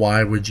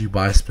 why would you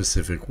buy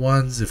specific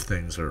ones if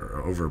things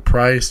are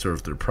overpriced or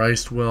if they're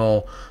priced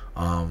well,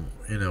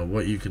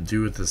 what you can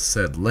do with this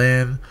said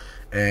land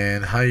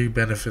and how you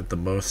benefit the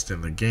most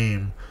in the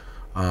game.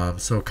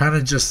 So kind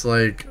of just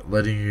like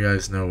letting you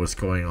guys know what's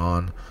going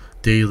on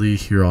daily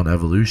here on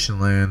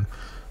Evolutionland,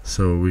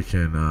 so we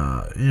can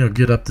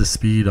get up to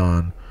speed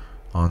on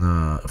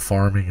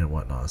farming and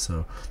whatnot.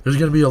 So there's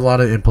going to be a lot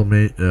of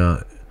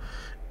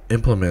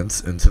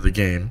implements into the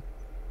game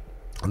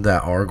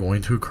that are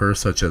going to occur,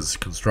 such as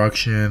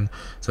construction,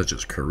 such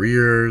as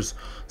careers,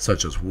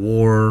 such as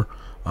war,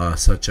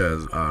 such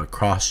as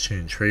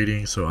cross-chain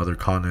trading, so other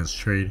continents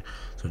trade,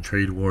 so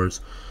trade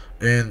wars.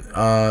 And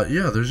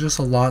yeah, there's just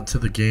a lot to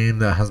the game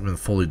that hasn't been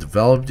fully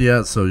developed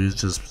yet, so you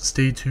just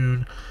stay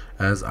tuned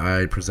as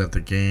I present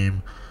the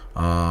game,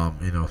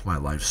 with my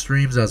live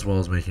streams as well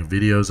as making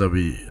videos. I'll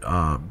be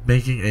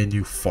making a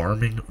new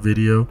farming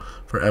video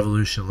for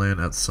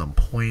Evolutionland at some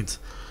point,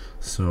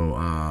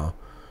 so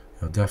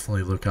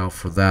definitely look out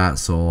for that.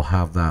 So I'll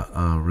have that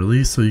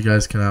released so you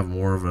guys can have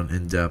more of an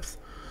in-depth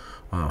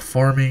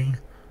farming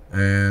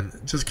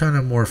and just kind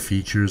of more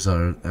features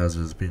as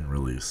it's being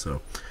released.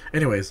 So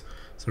anyways,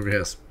 so we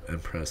have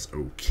and press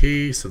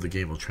OK, so the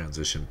game will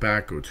transition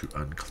back. Go to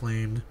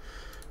unclaimed,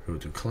 go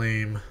to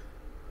claim,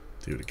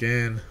 do it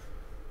again.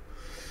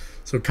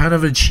 So kind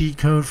of a cheat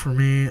code for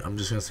me. I'm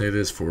just gonna say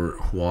this for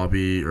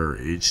Huobi or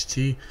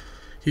HT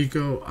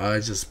Hiko. I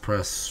just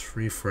press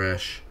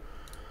refresh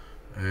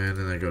and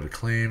then I go to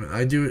claim.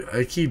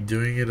 I keep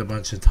doing it a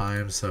bunch of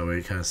times, so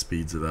it kind of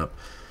speeds it up.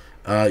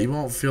 You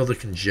won't feel the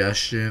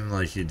congestion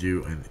like you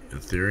do in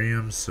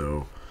Ethereum,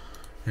 so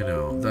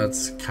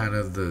that's kind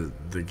of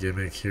the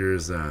gimmick here,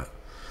 is that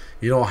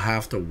you don't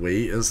have to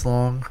wait as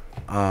long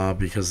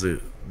because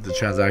the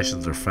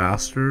transactions are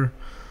faster.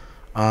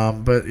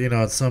 But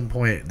at some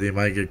point they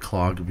might get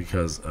clogged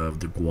because of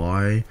the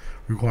GUI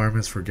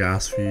requirements for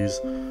gas fees,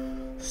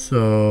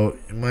 so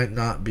it might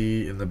not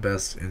be in the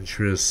best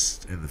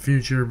interest in the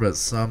future, but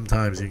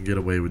sometimes you can get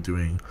away with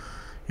doing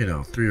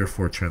 3 or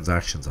 4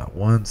 transactions at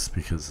once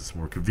because it's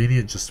more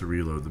convenient just to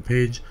reload the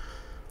page.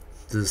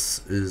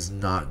 This is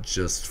not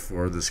just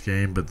for this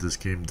game, but this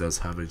game does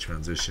have a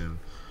transition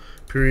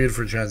period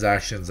for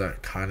transactions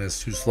that kind of is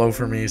too slow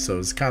for me, so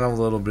it's kind of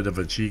a little bit of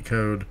a cheat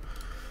code.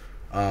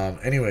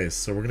 Anyways,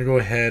 so we're gonna go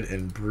ahead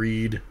and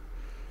breed.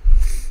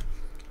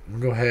 I'm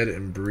gonna go ahead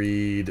and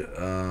breed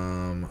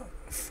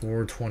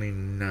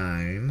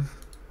 429.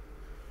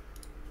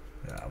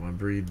 Yeah, I'm gonna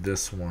breed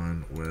this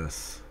one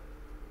with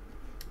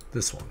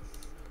this one.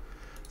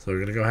 So we're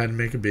gonna go ahead and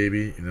make a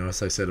baby.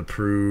 As I said,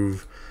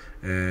 approve,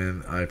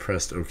 and I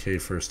pressed OK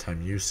first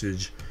time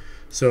usage.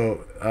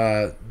 So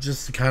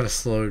just to kind of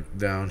slow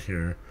down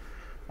here,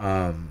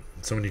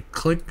 so when you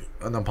click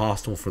an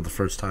apostle for the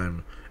first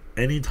time,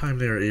 anytime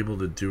they are able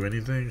to do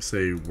anything,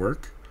 say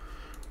work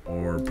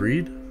or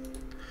breed,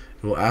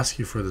 it will ask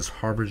you for this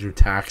harbinger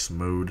tax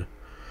mode.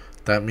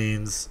 That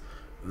means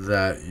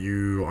that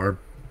your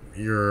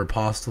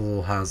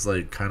apostle has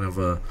like kind of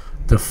a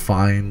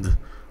defined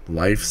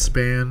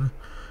lifespan,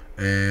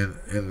 and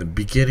in the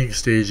beginning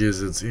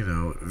stages it's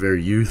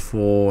very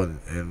youthful and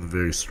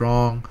very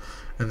strong,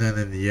 and then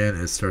in the end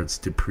it starts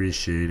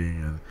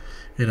depreciating, and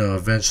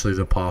eventually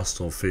the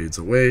apostle fades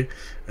away,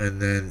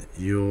 and then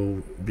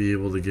you'll be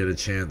able to get a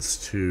chance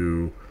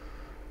to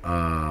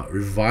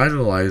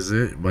revitalize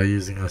it by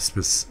using a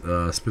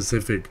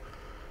specific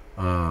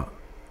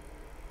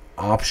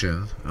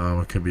option.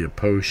 It could be a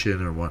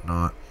potion or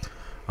whatnot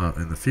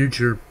in the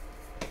future.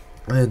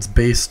 And it's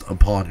based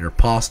upon your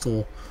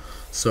apostle,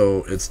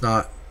 so it's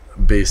not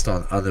based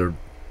on other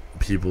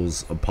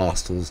people's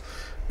apostles.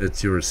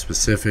 It's your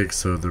specific,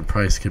 so the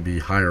price could be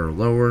higher or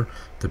lower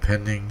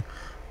depending.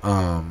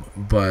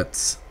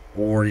 But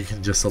or you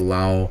can just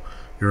allow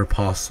your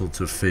apostle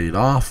to fade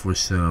off,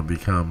 which then will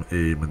become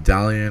a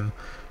medallion,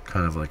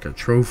 kind of like a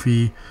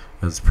trophy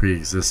as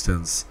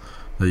pre-existence,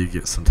 that you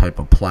get some type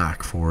of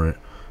plaque for it,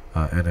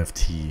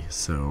 NFT.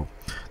 So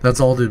that's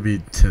all to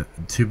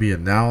be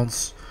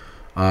announced.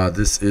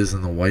 This is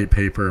in the white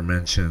paper. It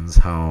mentions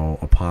how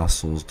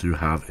apostles do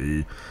have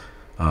a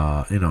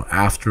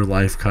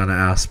afterlife kind of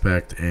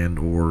aspect, and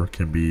or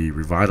can be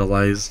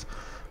revitalized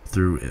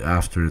through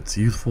after its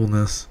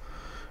youthfulness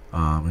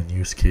in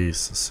use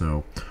case.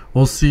 So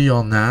we'll see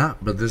on that,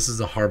 but this is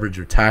a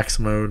harbinger tax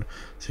mode,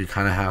 so you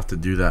kind of have to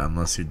do that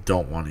unless you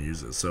don't want to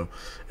use it. So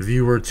if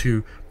you were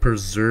to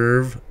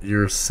preserve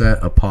your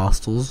set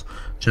apostles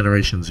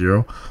generation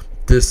 0,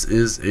 this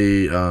is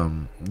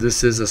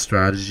a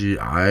strategy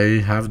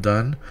I have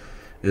done,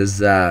 is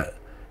that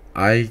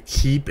I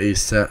keep a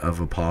set of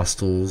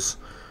apostles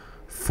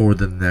for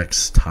the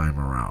next time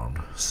around.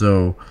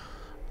 So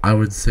I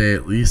would say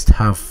at least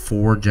have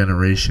 4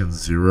 generation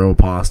 0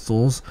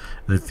 apostles,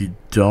 and if you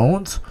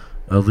don't,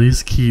 at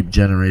least keep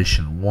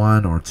generation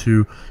 1 or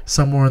 2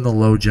 somewhere in the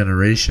low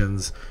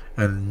generations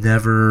and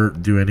never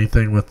do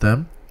anything with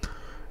them,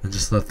 and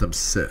just let them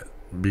sit,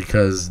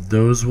 because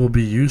those will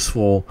be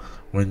useful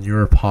when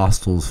your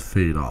apostles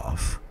fade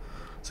off.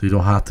 So you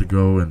don't have to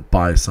go and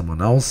buy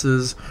someone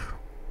else's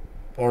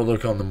or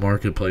look on the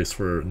marketplace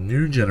for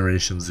new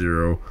generation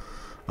 0,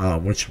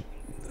 which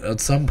at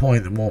some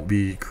point it won't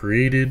be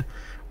created,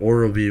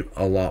 or it'll be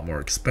a lot more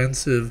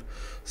expensive.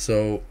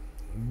 So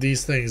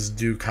these things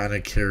do kind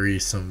of carry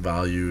some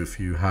value if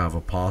you have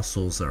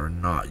apostles that are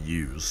not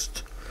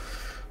used.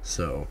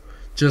 So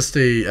just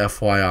a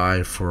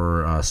FYI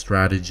for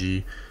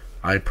strategy.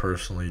 I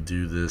personally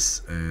do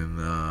this in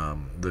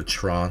the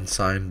Tron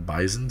sign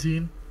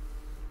Byzantine.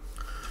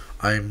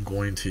 I'm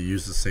going to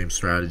use the same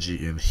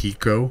strategy in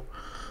Hiko,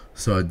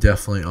 so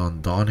definitely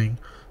on Dawning.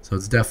 So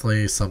it's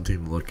definitely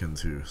something to look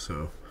into.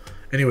 So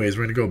anyways,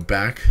 we're going to go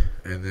back,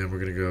 and then we're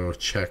going to go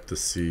check to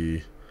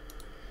see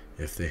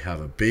if they have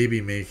a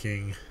baby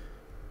making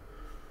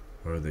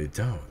or they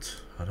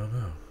don't. I don't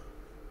know.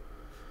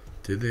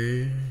 Did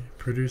they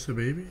produce a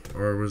baby,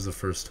 or was the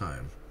first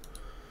time?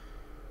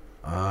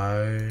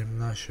 I'm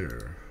not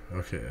sure.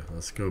 Okay,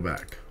 let's go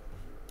back.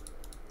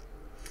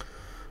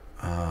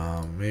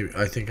 Maybe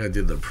I think I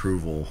did the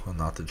approval and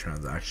not the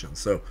transaction.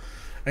 So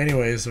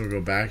anyways, we'll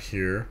go back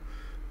here.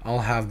 I'll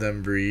have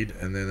them breed,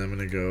 and then I'm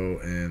gonna go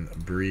and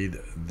breed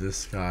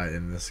this guy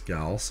and this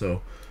gal.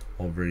 So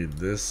I'll breed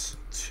this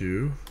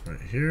 2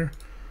 right here.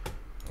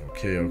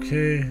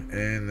 Okay,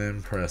 and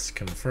then press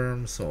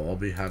confirm. So I'll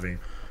be having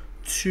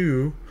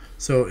 2.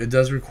 So it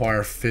does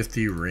require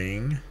 50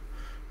 ring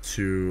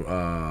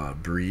to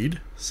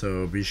breed,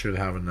 so be sure to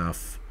have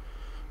enough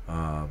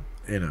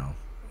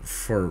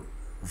for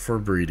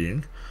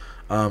breeding.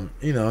 And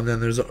then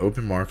there's an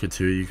open market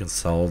too. You can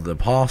sell the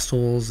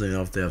apostles,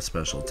 if they have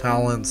special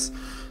talents.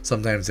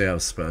 Sometimes they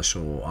have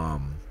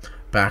special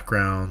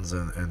backgrounds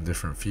and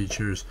different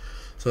features.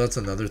 So that's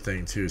another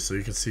thing too. So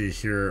you can see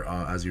here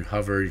as you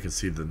hover, you can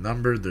see the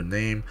number, their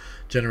name,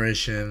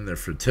 generation, their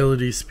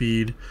fertility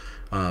speed.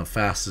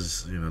 Fast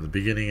is the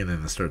beginning, and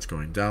then it starts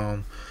going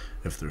down.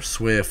 If they're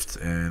swift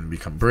and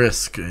become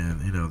brisk,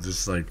 and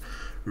just like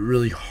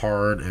really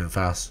hard and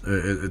fast,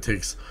 it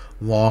takes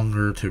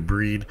longer to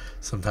breed.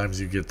 Sometimes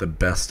you get the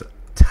best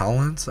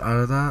talents out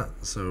of that,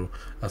 so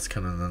that's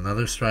kind of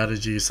another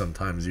strategy.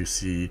 Sometimes you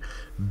see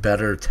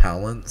better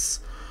talents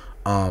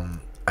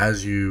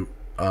as you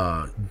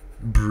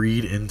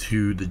breed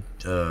into the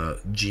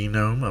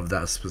genome of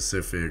that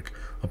specific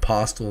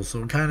apostle.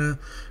 So it kind of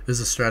is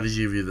a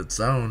strategy of its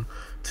own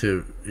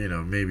to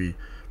maybe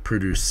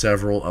produce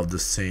several of the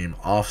same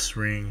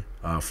offspring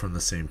from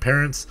the same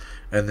parents,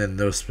 and then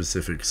those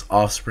specific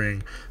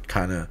offspring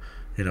kind of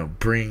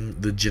bring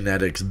the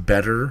genetics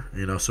better,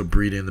 so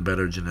breeding the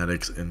better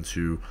genetics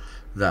into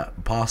that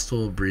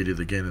apostle, breed it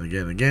again and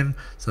again and again.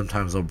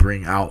 Sometimes they'll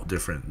bring out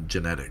different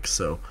genetics.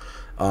 So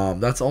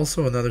that's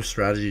also another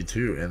strategy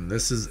too, and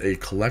this is a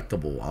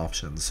collectible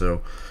option.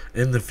 So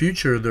in the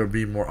future there'll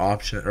be more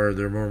option, or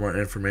there more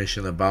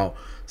information about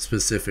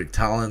specific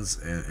talents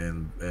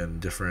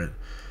and different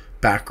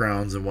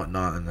backgrounds and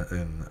whatnot,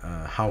 and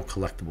how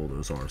collectible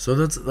those are. So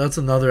that's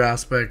another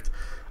aspect,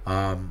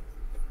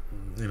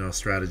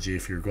 strategy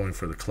if you're going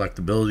for the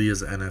collectability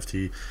as an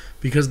NFT,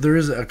 because there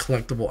is a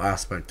collectible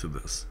aspect to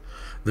this.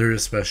 There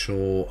is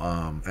special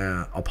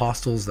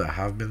apostles that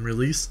have been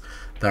released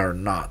that are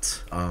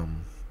not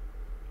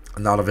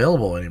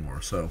available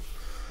anymore. So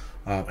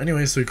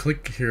anyway, so we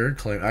click here,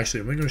 claim.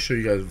 Actually, I'm going to show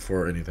you guys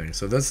before anything.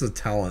 So that's the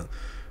talent.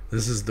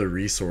 This is the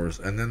resource,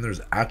 and then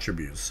there's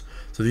attributes.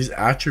 So these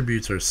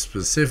attributes are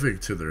specific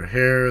to their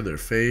hair, their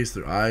face,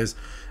 their eyes,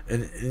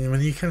 and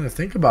when you kind of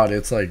think about it,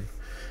 it's like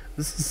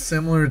This is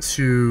similar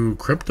to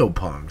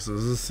CryptoPunks.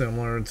 This is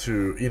similar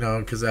to, you know,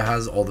 because it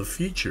has all the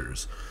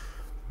features,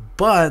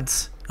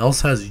 but it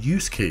also has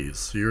use case.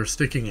 So you're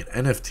sticking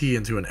an NFT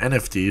into an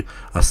NFT,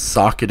 a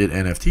socketed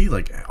NFT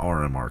like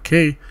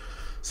RMRK.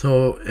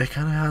 So it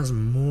kind of has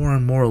more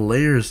and more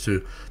layers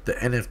to the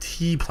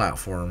NFT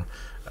platform.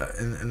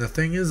 And the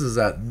thing is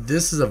that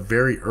this is a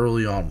very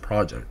early on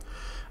project.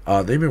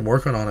 They've been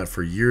working on it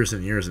for years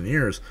and years and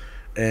years,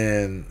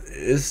 and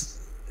it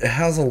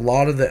has a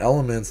lot of the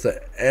elements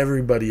that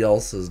everybody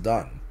else has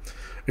done,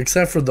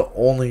 except for the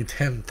only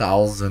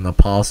 10,000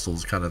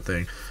 apostles kind of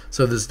thing.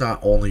 So there's not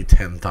only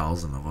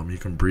 10,000 of them. You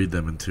can breed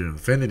them into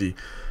infinity,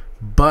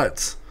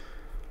 but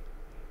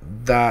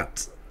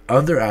that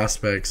other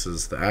aspects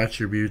is the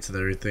attributes and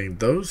everything.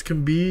 Those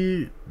can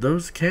be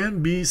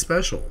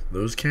special.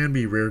 Those can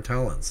be rare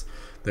talents.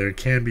 There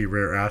can be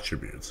rare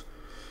attributes.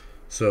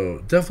 So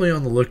definitely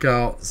on the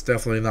lookout. It's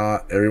definitely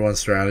not everyone's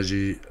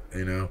strategy,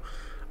 you know,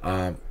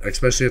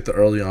 especially at the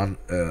early on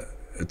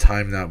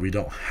time that we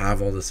don't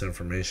have all this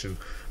information.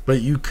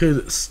 But you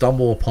could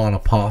stumble upon a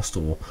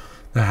apostle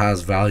that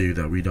has value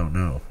that we don't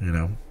know, you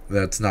know,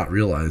 that's not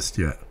realized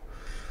yet.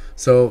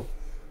 So,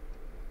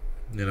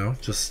 you know,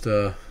 just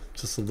a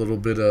little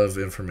bit of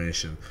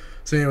information.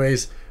 So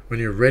anyways, when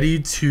you're ready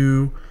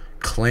to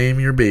claim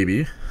your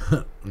baby,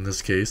 in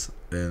this case,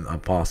 an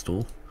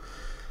apostle,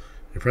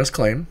 you press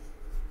claim.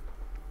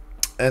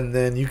 And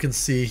then you can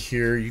see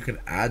here, you can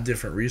add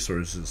different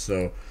resources.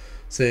 So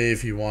say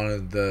if you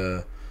wanted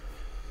the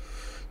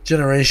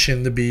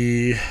generation to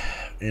be,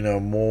 you know,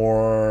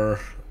 more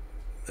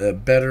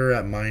better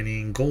at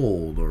mining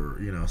gold, or,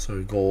 you know,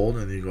 so gold,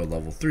 and you go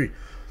level 3.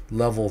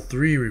 Level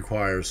 3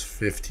 requires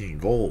 15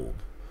 gold.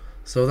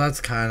 So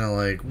that's kind of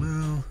like,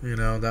 well, you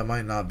know, that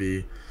might not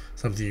be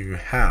something you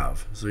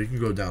have. So you can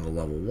go down to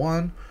level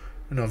 1,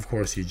 and of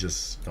course you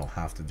just don't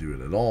have to do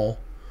it at all.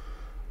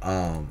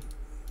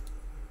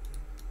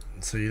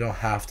 So you don't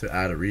have to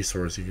add a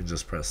resource, you can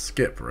just press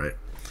skip, right?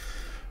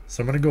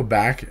 So I'm going to go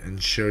back and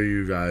show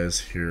you guys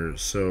here.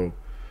 So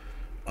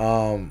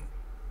also,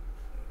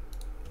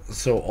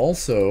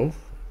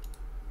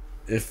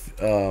 if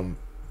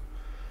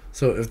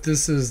if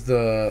this is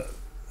the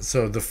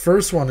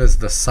first one is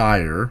the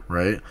sire,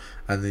 right,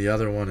 and the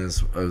other one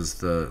is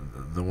the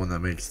one that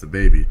makes the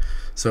baby.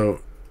 So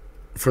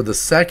for the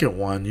second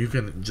one, you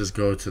can just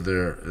go to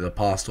the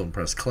apostle and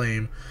press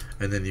claim,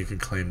 and then you can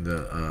claim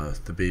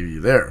the baby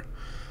there.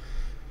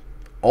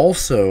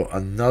 Also,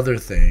 another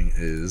thing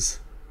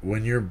is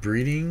when you're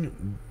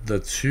breeding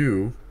the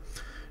two,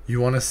 you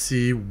want to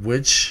see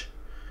which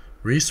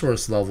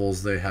resource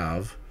levels they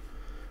have,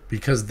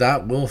 because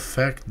that will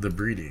affect the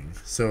breeding.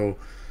 So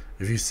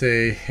if you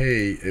say,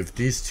 hey, if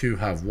these two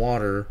have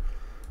water,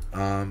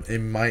 it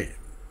might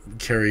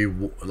carry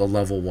the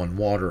level 1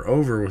 water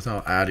over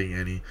without adding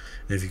any.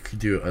 If you could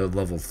do a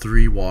level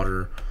 3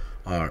 water,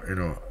 you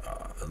know,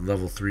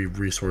 level 3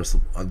 resource,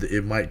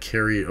 it might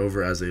carry it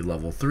over as a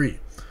level 3.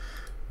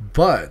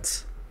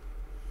 But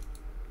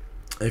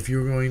if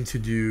you're going to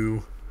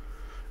do,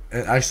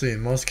 and actually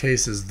in most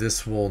cases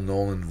this will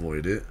null and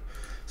void it.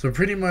 So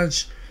pretty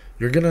much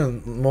you're gonna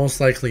most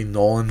likely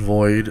null and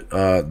void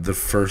the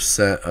first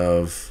set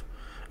of,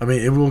 I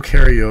mean, it will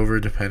carry over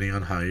depending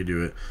on how you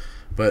do it,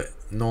 but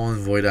null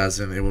and void as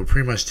in it will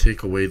pretty much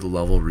take away the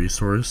level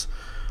resource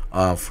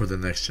for the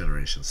next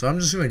generation. So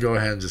I'm just gonna go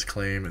ahead and just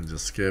claim and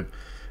just skip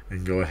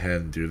and go ahead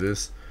and do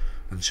this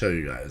and show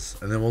you guys,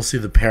 and then we'll see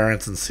the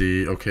parents and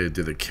see, okay,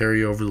 did it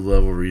carry over the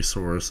level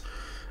resource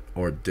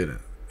or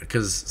didn't?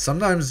 Because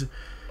sometimes,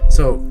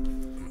 so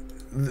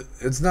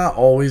it's not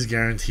always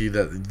guaranteed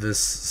that this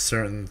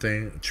certain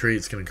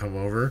trait's gonna come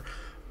over,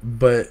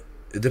 but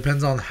it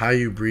depends on how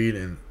you breed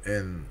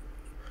and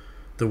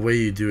the way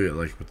you do it,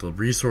 like with the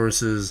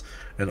resources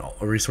and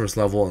a resource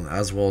level, and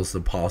as well as the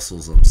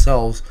apostles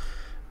themselves,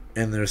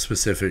 and they're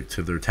specific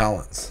to their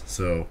talents.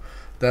 So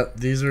that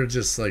these are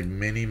just like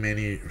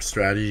many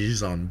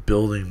strategies on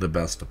building the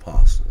best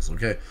apostles.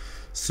 Okay,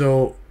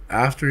 so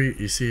after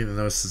you see,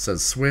 notice it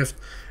says swift.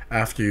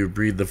 After you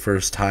breed the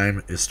first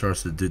time, it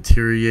starts to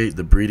deteriorate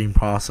the breeding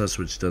process,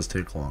 which does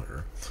take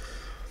longer.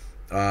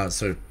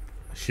 So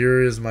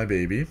here is my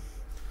baby.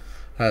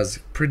 Has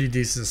pretty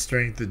decent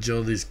strength.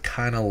 Agility is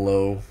kind of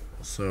low,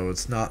 so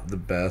it's not the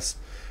best.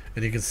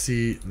 And you can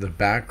see the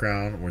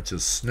background, which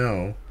is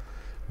snow,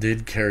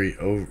 did carry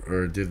over,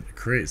 or did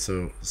create.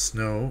 So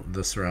snow,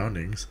 the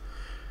surroundings,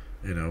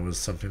 you know, was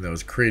something that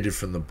was created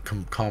from the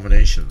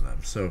combination of them.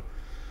 So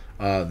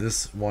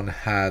this one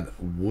had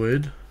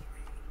wood,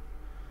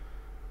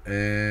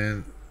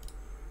 and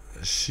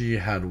she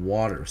had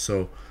water.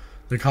 So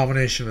the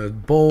combination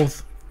of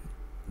both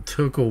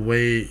took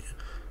away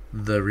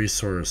the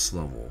resource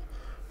level,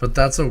 but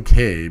that's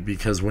okay,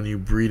 because when you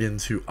breed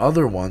into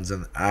other ones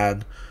and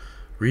add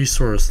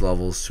resource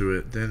levels to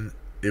it, then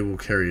it will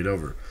carry it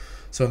over.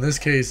 So in this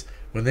case,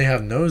 when they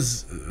have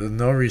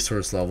no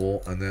resource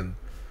level, and then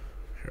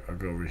here, I'll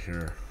go over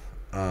here,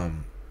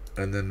 and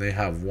then they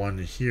have one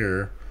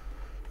here,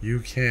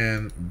 you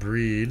can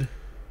breed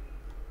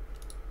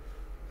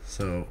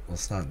So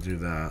let's not do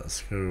that.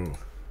 Let's go.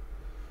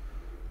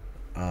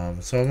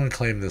 So I'm gonna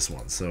claim this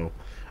one. So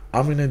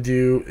I'm gonna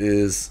do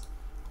is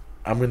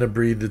I'm gonna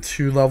breed the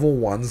 2 level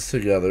 1s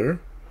together.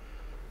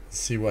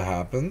 See what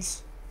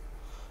happens.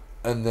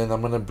 And then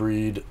I'm gonna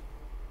breed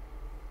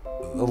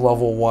the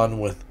level 1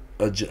 with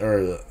a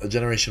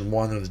generation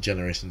 1 with a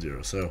generation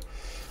 0. So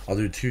I'll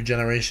do 2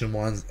 generation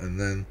 1s and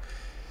then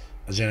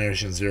a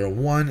generation 0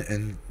 1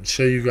 and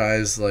show you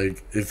guys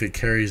like if it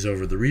carries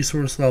over the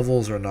resource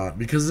levels or not,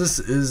 because this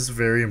is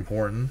very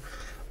important.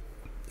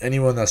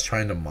 Anyone that's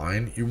trying to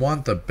mine, you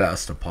want the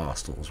best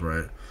apostles,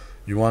 right?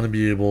 You want to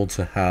be able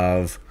to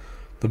have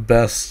the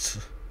best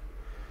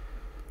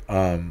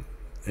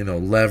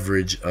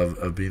leverage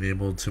of being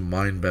able to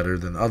mine better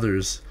than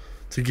others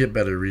to get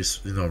better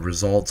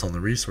results on the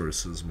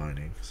resources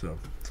mining. So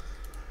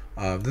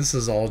this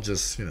is all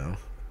just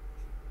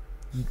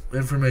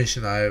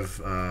information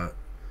I've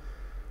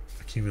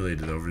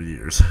accumulated over the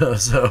years.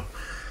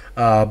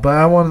 But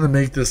I wanted to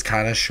make this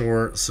kind of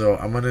short, so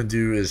I'm gonna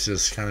do is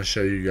just kind of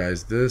show you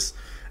guys this,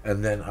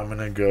 and then I'm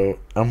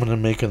gonna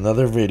make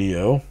another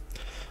video,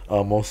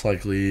 most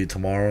likely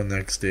tomorrow,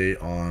 next day,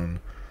 on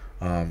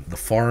the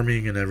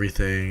farming and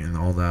everything and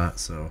all that.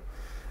 So,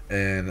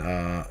 and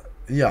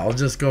yeah, I'll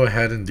just go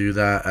ahead and do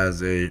that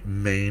as a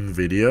main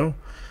video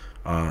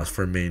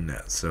for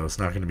mainnet. So it's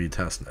not gonna be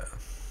testnet.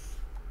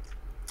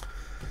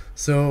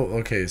 So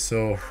okay,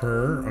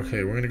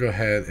 we're gonna go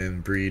ahead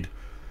and breed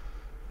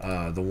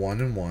the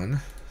 1 and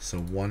 1. So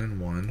 1 and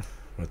 1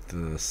 with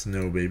the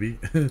snow baby.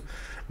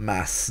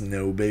 My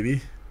snow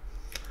baby.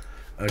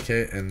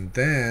 Okay, and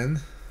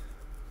then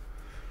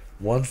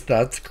once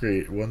that's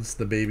great, once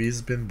the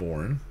baby's been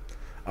born,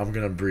 I'm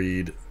gonna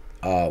breed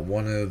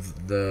one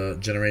of the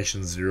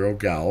generation 0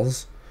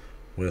 gals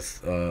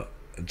with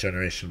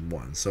generation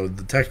 1. So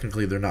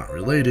technically they're not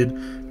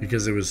related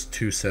because it was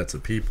 2 sets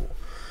of people.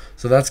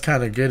 So that's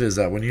kind of good, is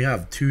that when you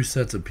have 2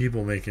 sets of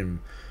people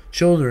making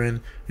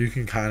children, you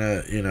can kind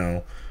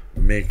of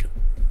make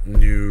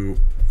new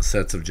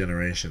sets of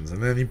generations.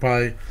 And then you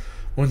probably,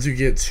 once you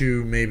get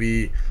to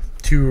maybe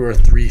 2 or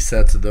 3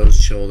 sets of those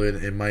children,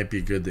 it might be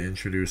good to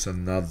introduce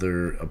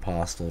another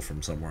apostle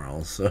from somewhere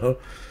else. So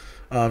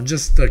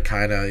just to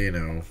kind of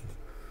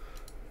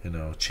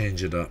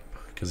change it up,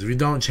 because if you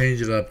don't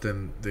change it up,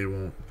 then they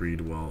won't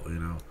breed well,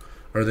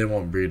 or they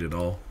won't breed at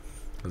all,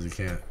 because you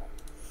can't.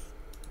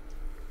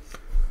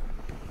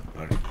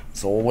 Okay,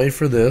 so we'll wait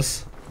for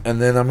this.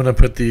 And then I'm going to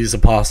put these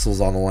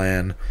apostles on the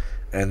land,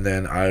 and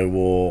then I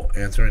will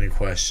answer any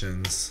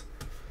questions.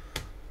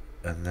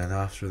 And then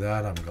after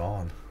that, I'm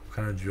gone. What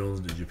kind of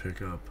drills did you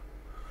pick up?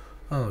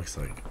 Oh, looks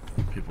like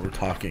people were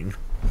talking.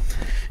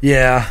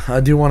 Yeah, I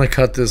do want to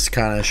cut this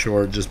kind of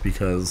short just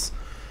because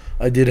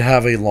I did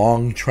have a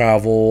long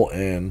travel,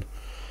 and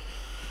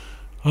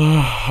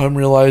I'm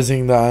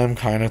realizing that I'm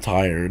kind of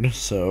tired.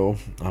 So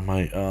I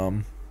might,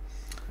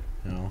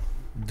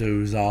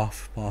 doze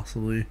off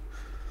possibly.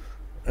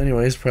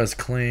 Anyways, press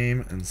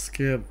claim and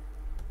skip.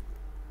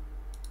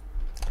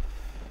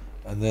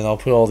 And then I'll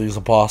put all these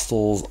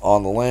apostles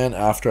on the land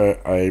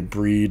after I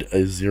breed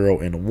a 0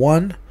 and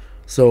 1.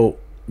 So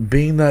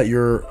being that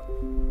you're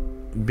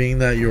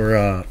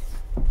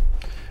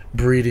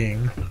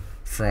breeding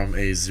from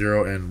a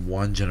 0 and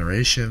 1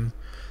 generation,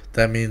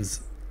 that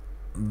means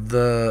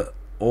the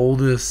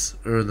oldest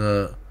or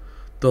the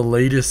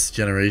latest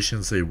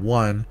generation, say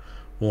 1,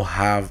 will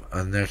have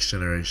a next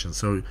generation.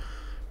 So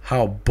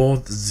how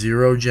both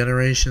 0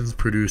 generations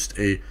produced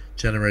a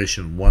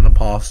generation 1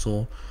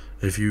 apostle,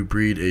 if you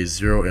breed a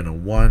 0 and a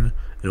 1,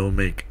 it will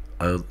make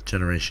a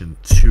generation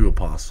 2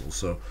 apostle.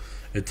 So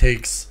it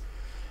takes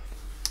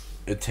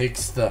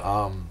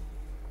the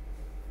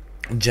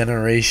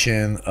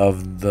generation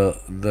of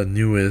the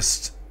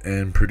newest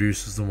and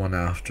produces the one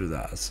after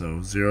that. So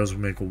 0s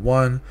will make a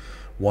 1,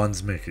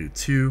 1s make a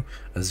 2,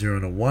 a 0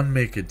 and a 1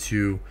 make a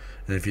 2,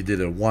 and if you did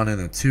a 1 and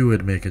a 2,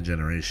 it'd make a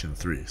generation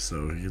 3.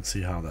 So you can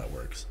see how that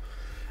works.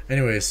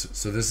 Anyways,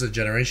 so this is a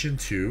generation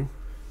 2,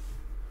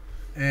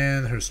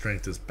 and her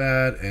strength is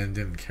bad and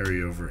didn't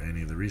carry over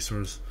any of the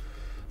resource,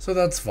 so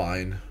that's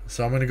fine.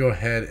 So I'm gonna go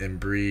ahead and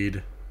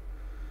breed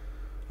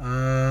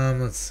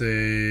let's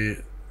say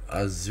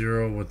a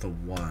 0 with a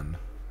 1.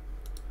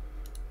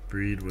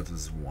 Breed with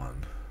his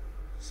 1.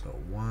 So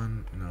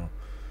 1, no,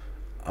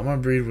 I'm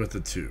gonna breed with a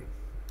 2.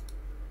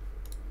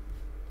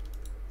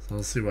 So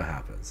let's see what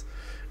happens.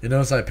 You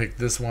notice I picked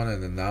this one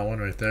and then that one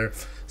right there.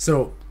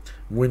 So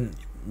when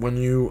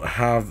you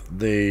have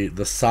the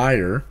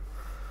sire,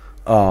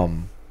 I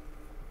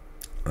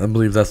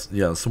believe that's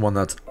the one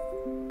that's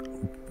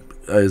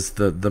is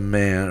the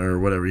man or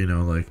whatever,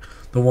 like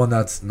the one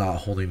that's not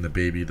holding the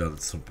baby,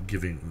 that's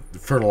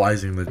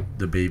fertilizing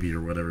the baby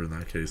or whatever in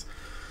that case,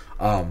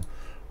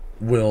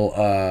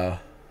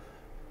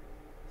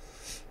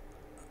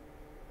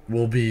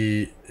 will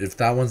be, if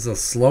that one's the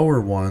slower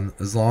one,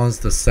 as long as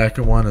the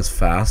second one is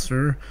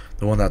faster,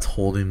 the one that's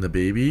holding the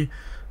baby,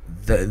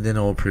 then it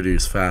will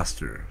produce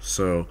faster.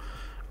 So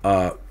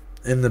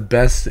in the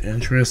best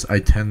interest, I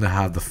tend to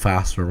have the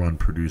faster one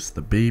produce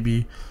the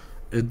baby,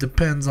 it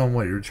depends on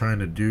what you're trying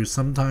to do.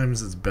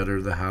 Sometimes it's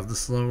better to have the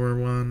slower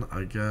one,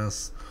 I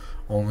guess,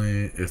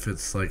 only if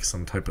it's like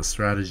some type of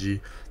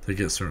strategy to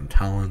get certain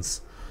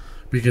talents,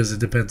 because it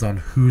depends on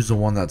who's the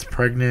one that's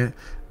pregnant,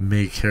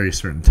 may carry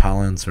certain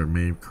talents or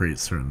may create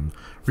certain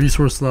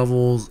resource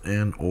levels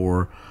and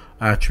or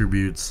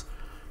attributes.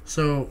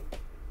 So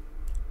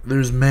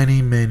there's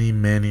many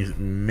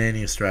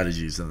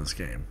strategies in this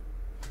game.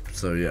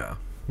 So yeah.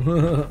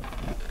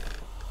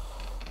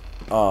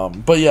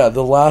 But yeah,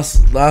 the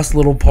last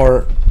little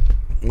part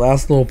I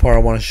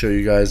want to show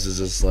you guys is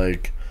just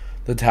like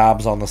the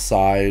tabs on the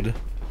side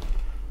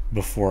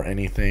before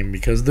anything,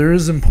 because there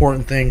is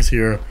important things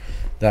here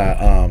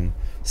that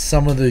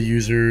some of the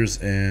users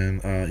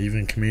and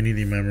even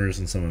community members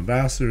and some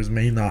ambassadors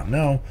may not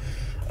know,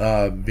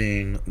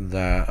 being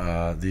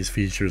that these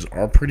features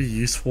are pretty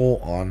useful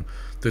on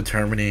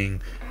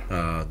determining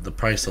the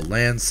price of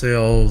land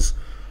sales,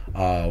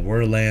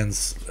 where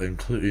lands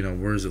include,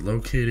 where is it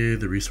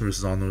located, the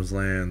resources on those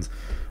lands,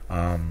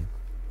 our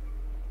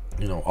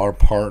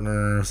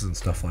partners and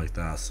stuff like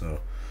that.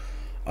 So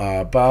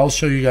but I'll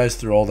show you guys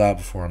through all that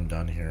before I'm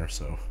done here.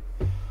 So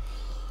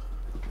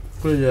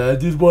but yeah, I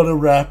did want to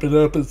wrap it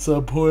up at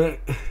some point.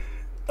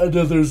 I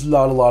know there's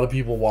not a lot of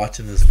people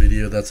watching this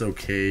video. That's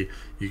okay.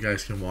 You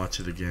guys can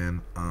watch it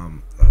again.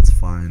 That's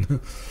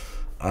fine.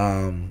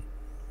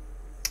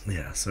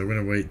 Yeah, so we're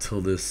gonna wait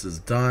till this is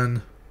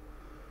done.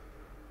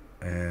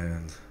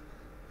 And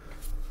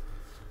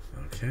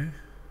okay,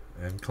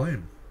 and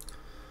claim.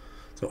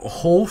 So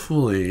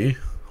hopefully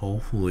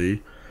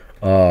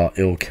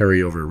it will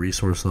carry over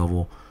resource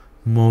level.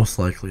 Most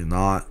likely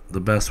not.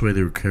 The best way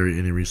to carry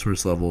any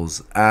resource level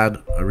is add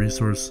a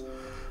resource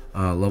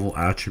level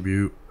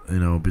attribute,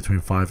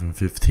 between 5 and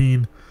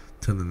 15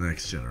 to the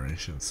next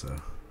generation. So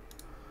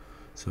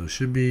it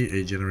should be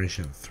a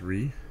generation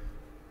 3.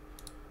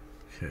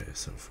 Okay,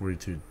 so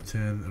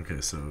 4210. Okay,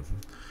 so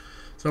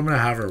I'm gonna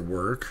have her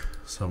work.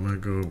 So I'm gonna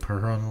go put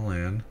her on the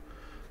land.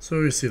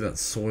 So we see that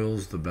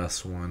soil's the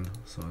best one.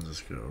 So I'll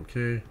just go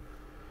okay,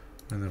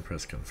 and then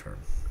press confirm.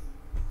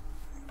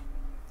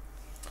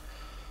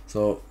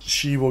 So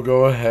she will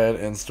go ahead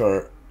and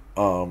start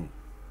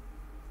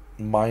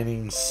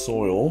mining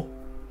soil.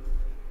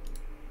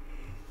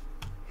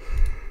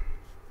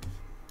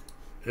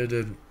 And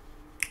then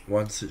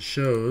once it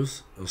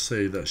shows, it'll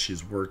say that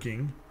she's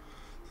working.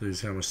 So you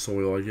see how much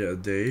soil I get a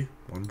day,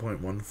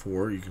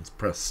 1.14. You can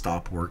press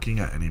stop working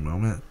at any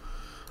moment.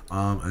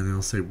 And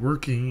it'll say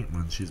working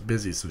when she's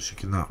busy, so she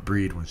cannot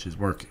breed when she's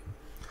working.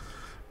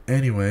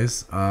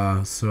 Anyways,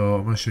 so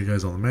I'm going to show you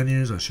guys all the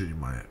menus. I'll show you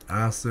my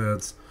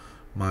assets,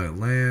 my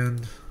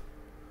land,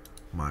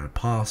 my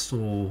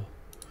apostle,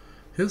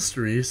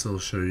 history, so it'll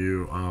show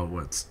you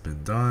what's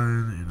been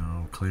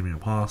done, claiming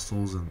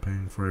apostles and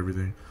paying for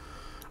everything.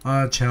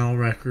 Channel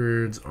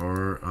records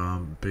are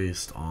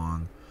based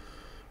on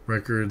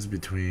records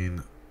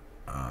between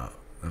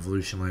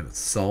Evolutionland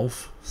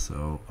itself,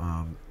 so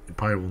you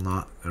probably will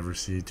not ever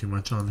see too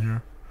much on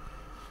here.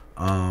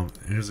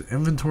 Here's the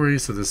inventory,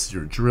 so this is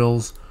your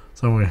drills.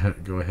 So I'm going to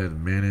go ahead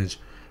and manage,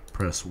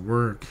 press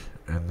work,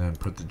 and then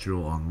put the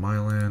drill on my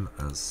land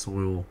as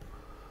soil,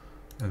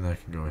 and I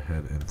can go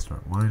ahead and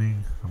start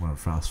mining. I'm going to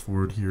fast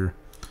forward here,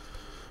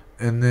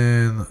 and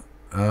then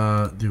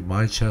do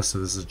my chest. So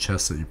this is a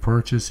chest that you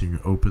purchase. You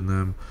can open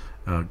them,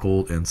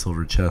 gold and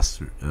silver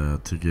chests,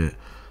 to get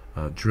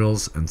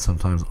drills, and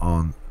sometimes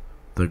on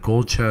the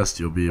gold chest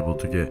you'll be able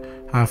to get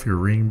half your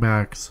ring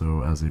back,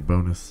 so as a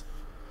bonus.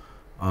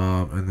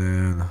 And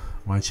then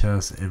my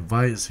chest,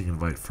 invite, so you can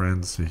invite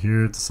friends to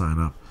here to sign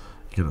up.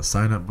 You get a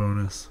sign up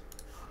bonus,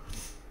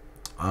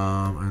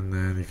 and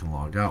then you can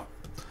log out.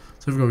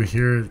 So if you go over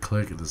here and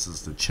click, this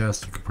is the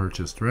chest you can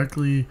purchase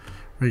directly.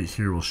 Right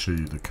here will show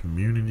you the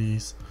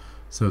communities.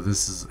 So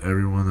this is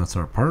everyone that's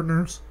our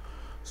partners.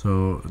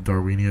 So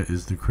Darwinia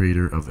is the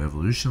creator of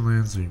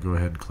Evolutionland, so you can go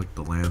ahead and click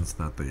the lands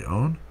that they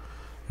own.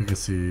 You can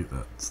see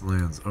that's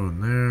lands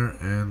owned there,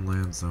 and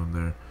lands owned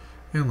there,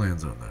 and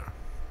lands owned there.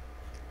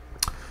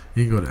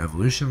 You can go to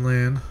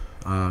Evolutionland.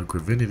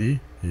 Gravinity,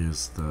 he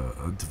is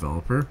the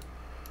developer,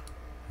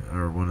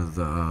 or one of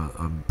the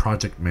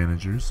project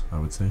managers, I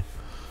would say.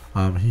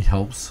 He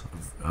helps.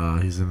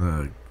 He's in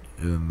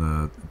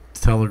the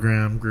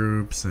Telegram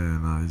groups,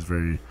 and he's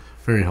very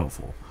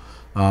helpful.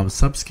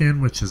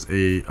 Subscan, which is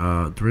a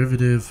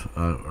derivative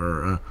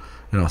or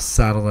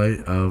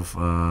satellite of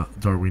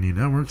Darwinian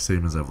Network,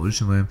 same as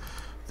Evolutionland.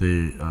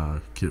 They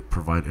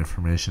provide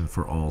information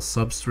for all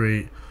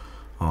substrate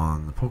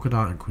on the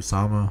Polkadot and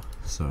Kusama,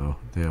 so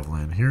they have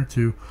land here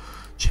too.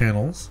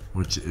 Channels,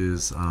 which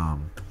is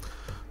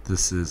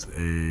this is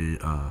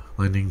a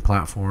lending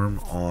platform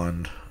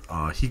on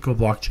Hiko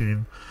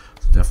blockchain,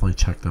 so definitely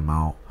check them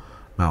out.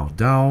 Mao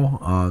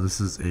DAO,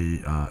 this is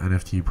a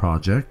NFT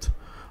project.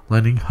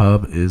 Lending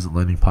Hub is a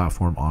lending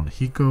platform on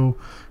Hiko.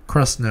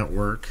 Crust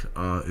Network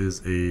is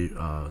a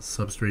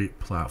substrate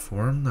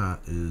platform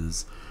that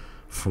is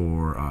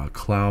for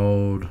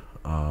cloud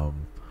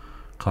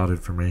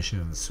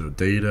information, so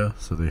data.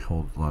 So they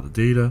hold a lot of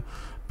data.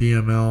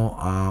 BML.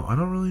 I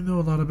don't really know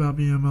a lot about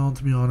BML,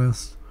 to be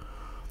honest.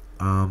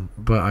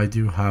 But I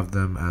do have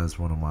them as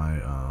one of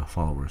my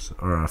followers,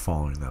 or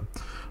following them.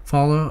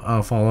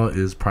 Follow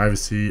is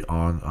privacy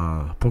on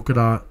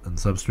Polkadot and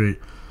Substrate.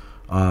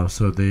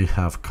 So they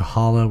have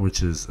Kahala,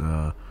 which is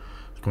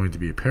going to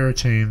be a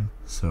parachain.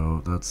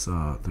 So that's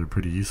they're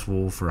pretty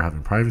useful for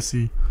having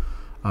privacy.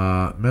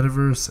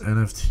 Metaverse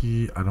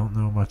NFT, I don't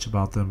know much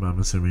about them, but I'm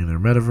assuming they're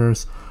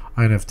Metaverse.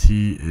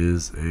 INFT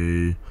is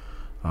a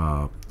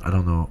I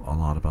don't know a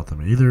lot about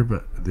them either,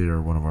 but they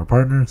are one of our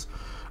partners.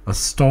 A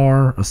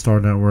Star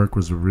Network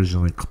was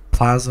originally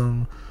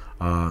Plasm.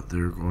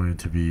 They're going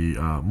to be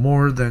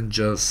more than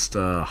just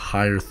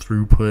higher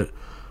throughput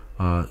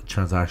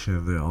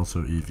transaction. They're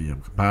also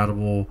EVM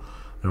compatible.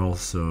 They're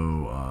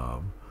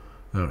also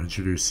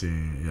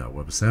introducing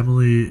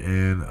WebAssembly,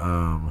 and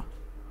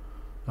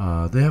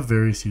they have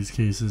various use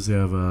cases. They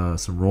have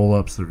some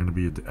roll-ups they're going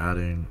to be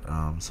adding.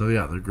 So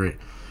yeah, they're great.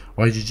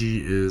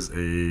 YGG is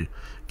a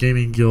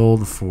gaming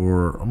guild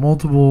for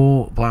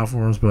multiple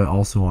platforms, but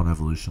also on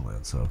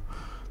Evolutionland. So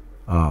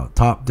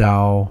Top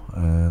DAO,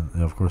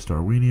 and of course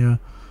Darwinia,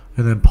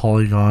 and then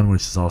Polygon,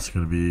 which is also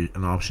going to be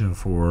an option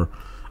for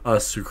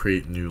us to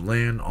create new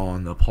land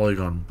on the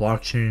Polygon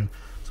blockchain.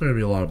 So there's going to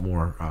be a lot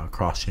more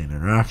cross-chain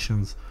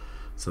interactions.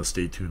 So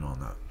stay tuned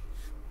on that.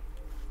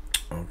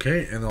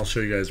 Okay, and I'll show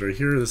you guys right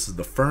here. This is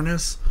the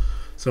furnace.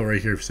 So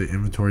right here, if you say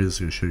inventory, this is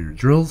going to show your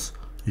drills.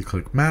 You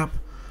click map,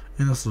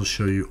 and this will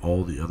show you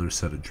all the other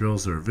set of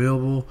drills that are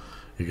available.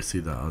 You can see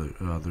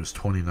that there's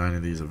 29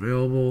 of these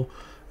available,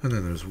 and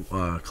then there's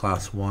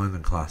class 1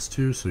 and class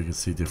 2, so you can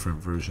see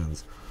different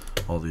versions,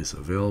 all these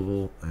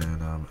available.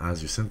 And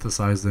as you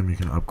synthesize them, you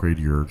can upgrade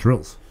your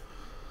drills.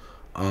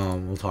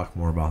 We'll talk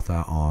more about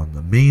that on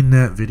the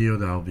mainnet video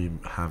that I'll be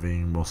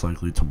having most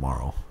likely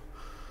tomorrow.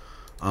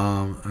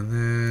 And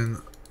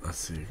then let's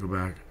see, go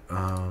back.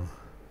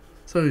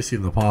 So you see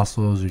the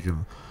apostles, you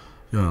can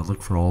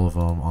look for all of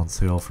them on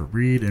sale for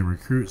breed and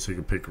recruit. So you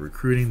can pick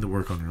recruiting to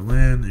work on your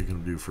land. You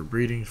can do for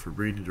breeding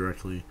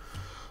directly.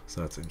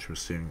 So that's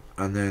interesting.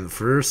 And then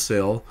first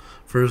sale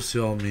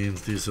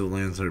means these are the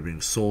lands that are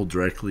being sold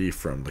directly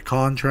from the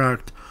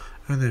contract.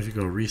 And then if you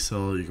go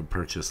resell, you can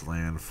purchase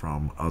land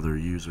from other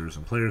users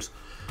and players.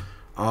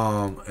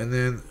 And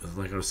then,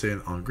 like I was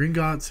saying, on Green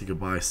Gods, you can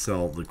buy,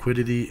 sell,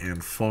 liquidity,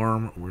 and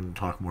farm. We're going to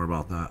talk more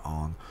about that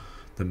on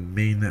the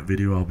mainnet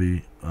video I'll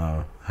be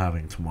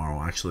having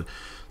tomorrow, actually.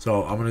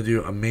 So I'm going to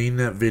do a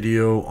mainnet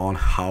video on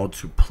how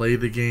to play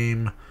the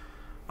game.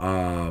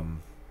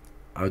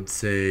 I'd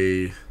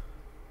say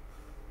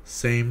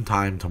same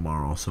time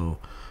tomorrow, so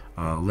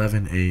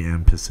 11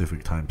 a.m.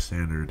 Pacific time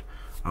standard.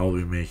 I will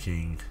be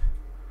making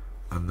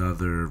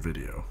another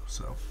video.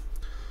 So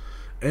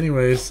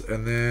anyways,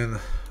 and then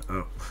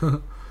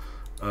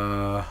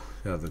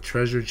yeah, the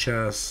treasure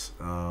chest.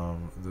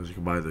 You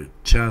can buy the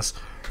chest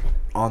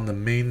on the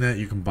mainnet.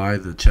 You can buy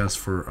the chest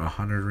for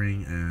 100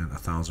 ring and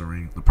 1,000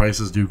 ring. The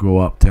prices do go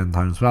up 10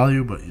 times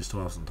value, but you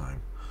still have some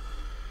time.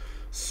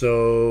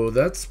 So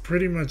that's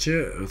pretty much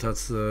it.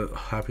 That's the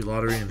happy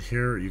lottery. And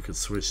here you could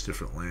switch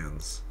different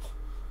lands.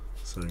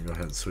 So you can go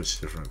ahead and switch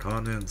different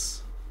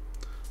continents.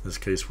 In this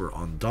case, we're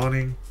on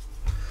Dawning.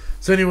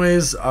 So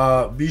anyways,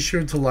 be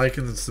sure to like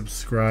and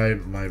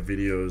subscribe my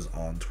videos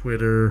on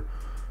Twitter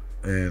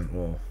and,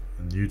 well,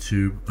 on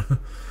YouTube.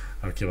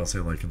 I keep on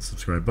saying like and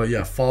subscribe. But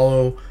yeah,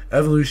 follow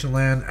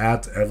Evolutionland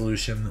at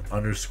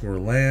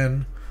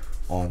evolution_land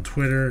on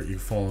Twitter. You can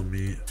follow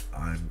me.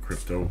 I'm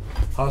Crypto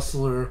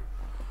Hustler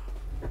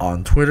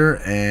on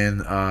Twitter.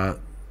 And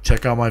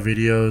check out my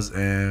videos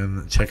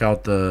and check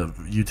out the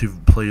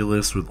YouTube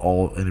playlist with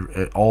all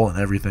and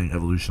everything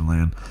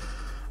Evolutionland.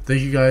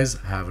 Thank you guys.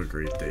 Have a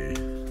great day.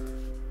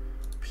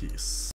 Peace.